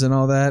Pilgrims and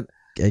all that,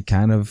 it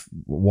kind of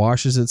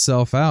washes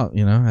itself out,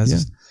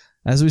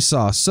 as we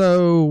saw.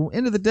 So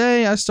end of the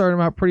day, I started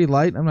them out pretty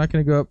light. I'm not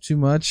going to go up too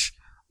much.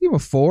 Give them a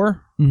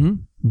 4.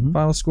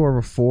 Final score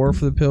of a 4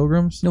 for the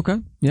Pilgrims. Okay.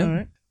 Yeah. All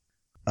right.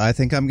 I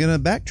think I'm going to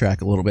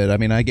backtrack a little bit.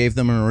 I gave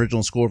them an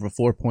original score of a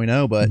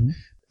 4.0, but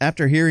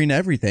after hearing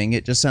everything,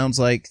 it just sounds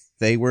like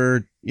they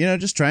were,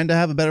 just trying to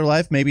have a better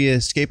life, maybe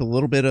escape a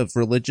little bit of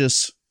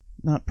religious,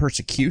 not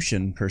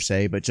persecution per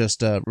se, but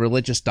just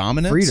religious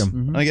dominance.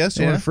 Freedom. I guess.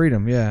 Yeah.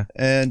 Freedom, yeah.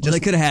 And they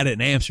could have had it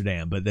in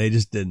Amsterdam, but they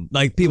just didn't.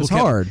 Like, people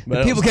kept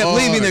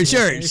leaving their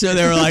church, so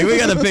they were like, we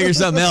got to figure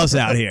something else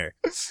out here.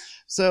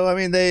 So,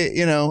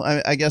 they,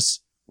 I guess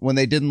when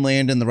they didn't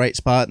land in the right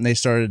spot and they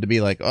started to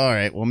be like, all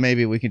right, well,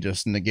 maybe we can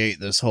just negate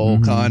this whole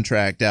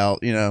contract out,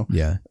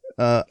 Yeah.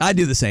 I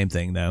do the same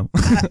thing, though.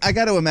 I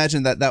got to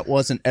imagine that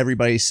wasn't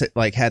everybody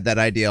like had that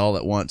idea all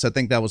at once. I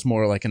think that was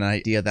more like an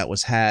idea that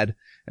was had,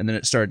 and then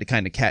it started to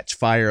kind of catch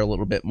fire a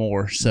little bit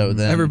more. So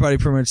then everybody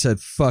pretty much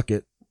said, fuck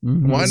it.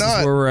 Why this not?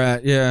 Is where we're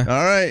at. Yeah.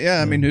 All right.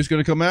 Yeah. Who's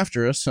going to come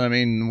after us?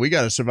 We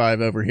got to survive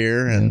over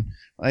here. And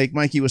like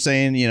Mikey was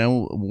saying,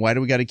 why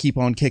do we got to keep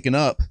on kicking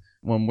up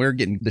when we're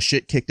getting the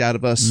shit kicked out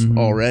of us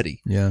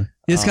already? Yeah.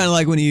 It's kind of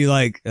like when you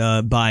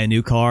buy a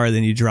new car,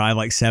 then you drive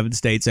like 7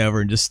 states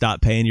over and just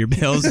stop paying your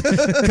bills.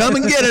 Come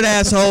and get it,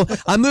 asshole.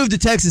 I moved to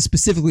Texas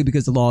specifically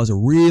because the laws are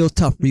real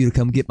tough for you to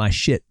come get my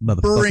shit,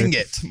 motherfucker. Bring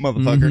it,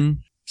 motherfucker.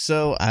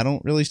 So I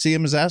don't really see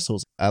them as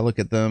assholes. I look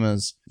at them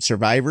as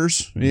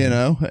survivors,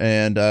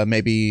 and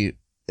maybe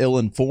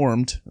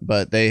ill-informed,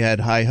 but they had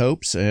high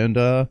hopes and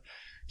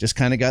just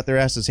kind of got their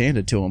asses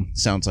handed to them,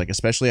 sounds like,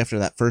 especially after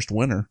that first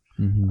winter.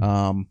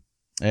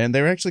 And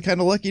they were actually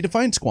kind of lucky to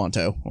find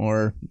Squanto,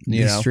 or,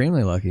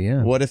 extremely lucky,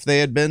 yeah. What if they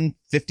had been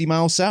 50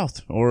 miles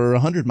south or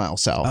 100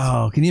 miles south?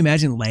 Oh, can you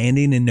imagine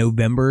landing in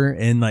November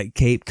in like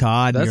Cape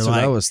Cod? That's what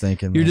I was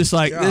thinking. You're just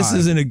like, this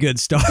isn't a good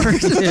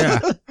start. Yeah.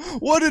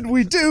 What did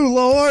we do,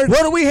 Lord?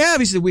 What do we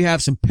have? He said, we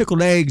have some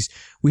pickled eggs.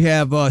 We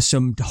have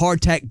some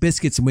hardtack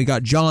biscuits, and we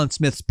got John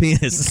Smith's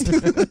penis.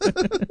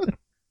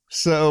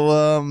 So,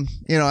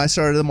 I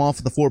started them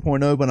off with a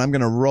 4.0, but I'm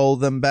going to roll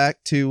them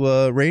back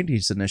to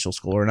Randy's initial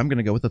score, and I'm going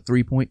to go with a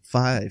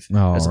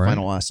 3.5 as a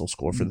final asshole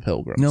score for the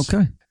Pilgrims.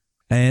 Okay.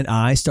 And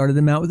I started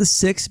them out with a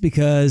 6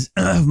 because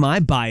of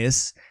my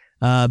biases.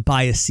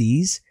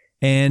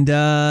 And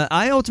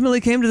I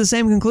ultimately came to the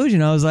same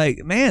conclusion. I was like,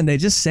 man, they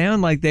just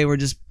sound like they were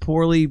just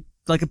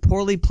a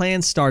poorly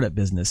planned startup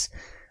business.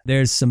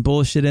 There's some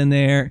bullshit in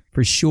there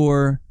for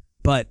sure.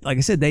 But like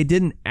I said, they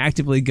didn't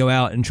actively go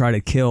out and try to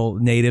kill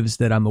natives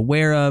that I'm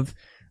aware of.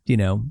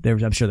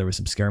 I'm sure there were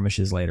some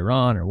skirmishes later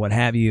on or what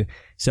have you.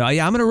 So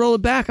yeah, I'm going to roll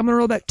it back. I'm going to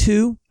roll back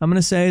 2. I'm going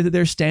to say that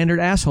their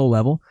standard asshole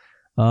level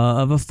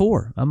of a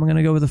 4. I'm going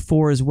to go with a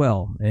 4 as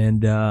well.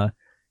 And, there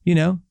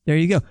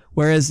you go.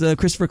 Whereas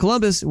Christopher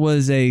Columbus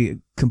was a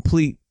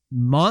complete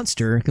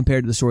monster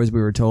compared to the stories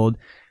we were told.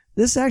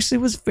 This actually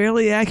was a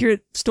fairly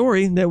accurate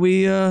story that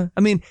we, the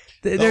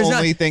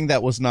only thing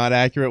that was not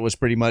accurate was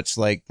pretty much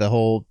like the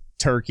whole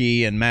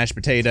turkey and mashed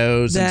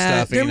potatoes and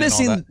stuff. They're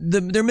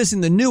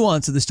missing the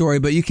nuance of the story,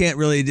 but you can't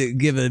really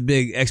give a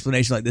big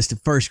explanation like this to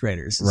first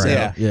graders.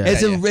 Right.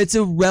 So it's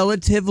a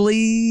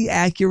relatively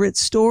accurate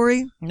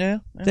story. Yeah.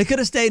 They could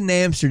have stayed in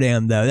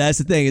Amsterdam though. That's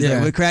the thing.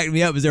 What cracked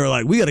me up is they were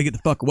like, we got to get the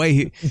fuck away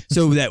here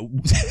so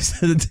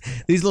that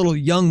these little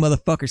young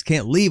motherfuckers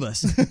can't leave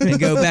us and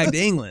go back to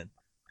England.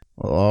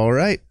 All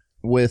right.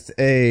 with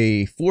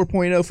a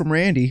 4.0 from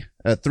Randy,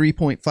 a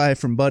 3.5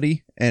 from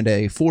Buddy, and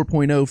a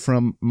 4.0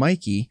 from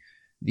Mikey,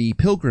 the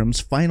Pilgrims'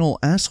 final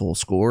asshole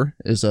score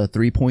is a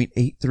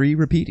 3.83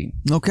 repeating.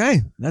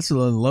 Okay, that's the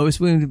lowest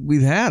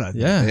we've had. I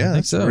think. Yeah, I think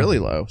that's so. really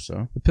low.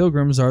 So The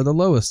Pilgrims are the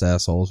lowest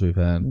assholes we've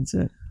had. That's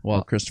it.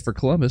 while Christopher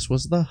Columbus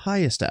was the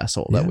highest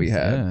asshole that we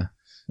had. Yeah.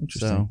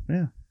 Interesting. So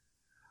yeah.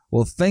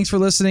 Well, thanks for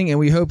listening, and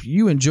we hope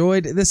you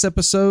enjoyed this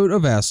episode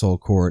of Asshole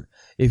Court.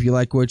 If you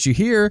like what you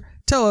hear,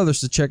 tell others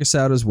to check us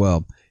out as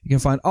well. You can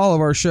find all of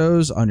our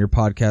shows on your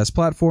podcast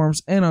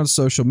platforms and on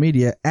social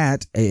media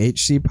at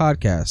AHC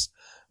Podcast.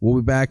 We'll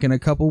be back in a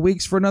couple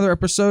weeks for another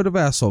episode of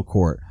Asshole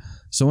Court.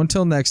 So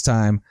until next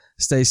time,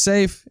 stay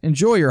safe,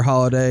 enjoy your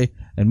holiday,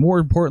 and more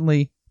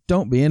importantly,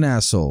 don't be an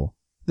asshole.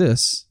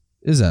 This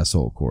is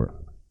Asshole Court.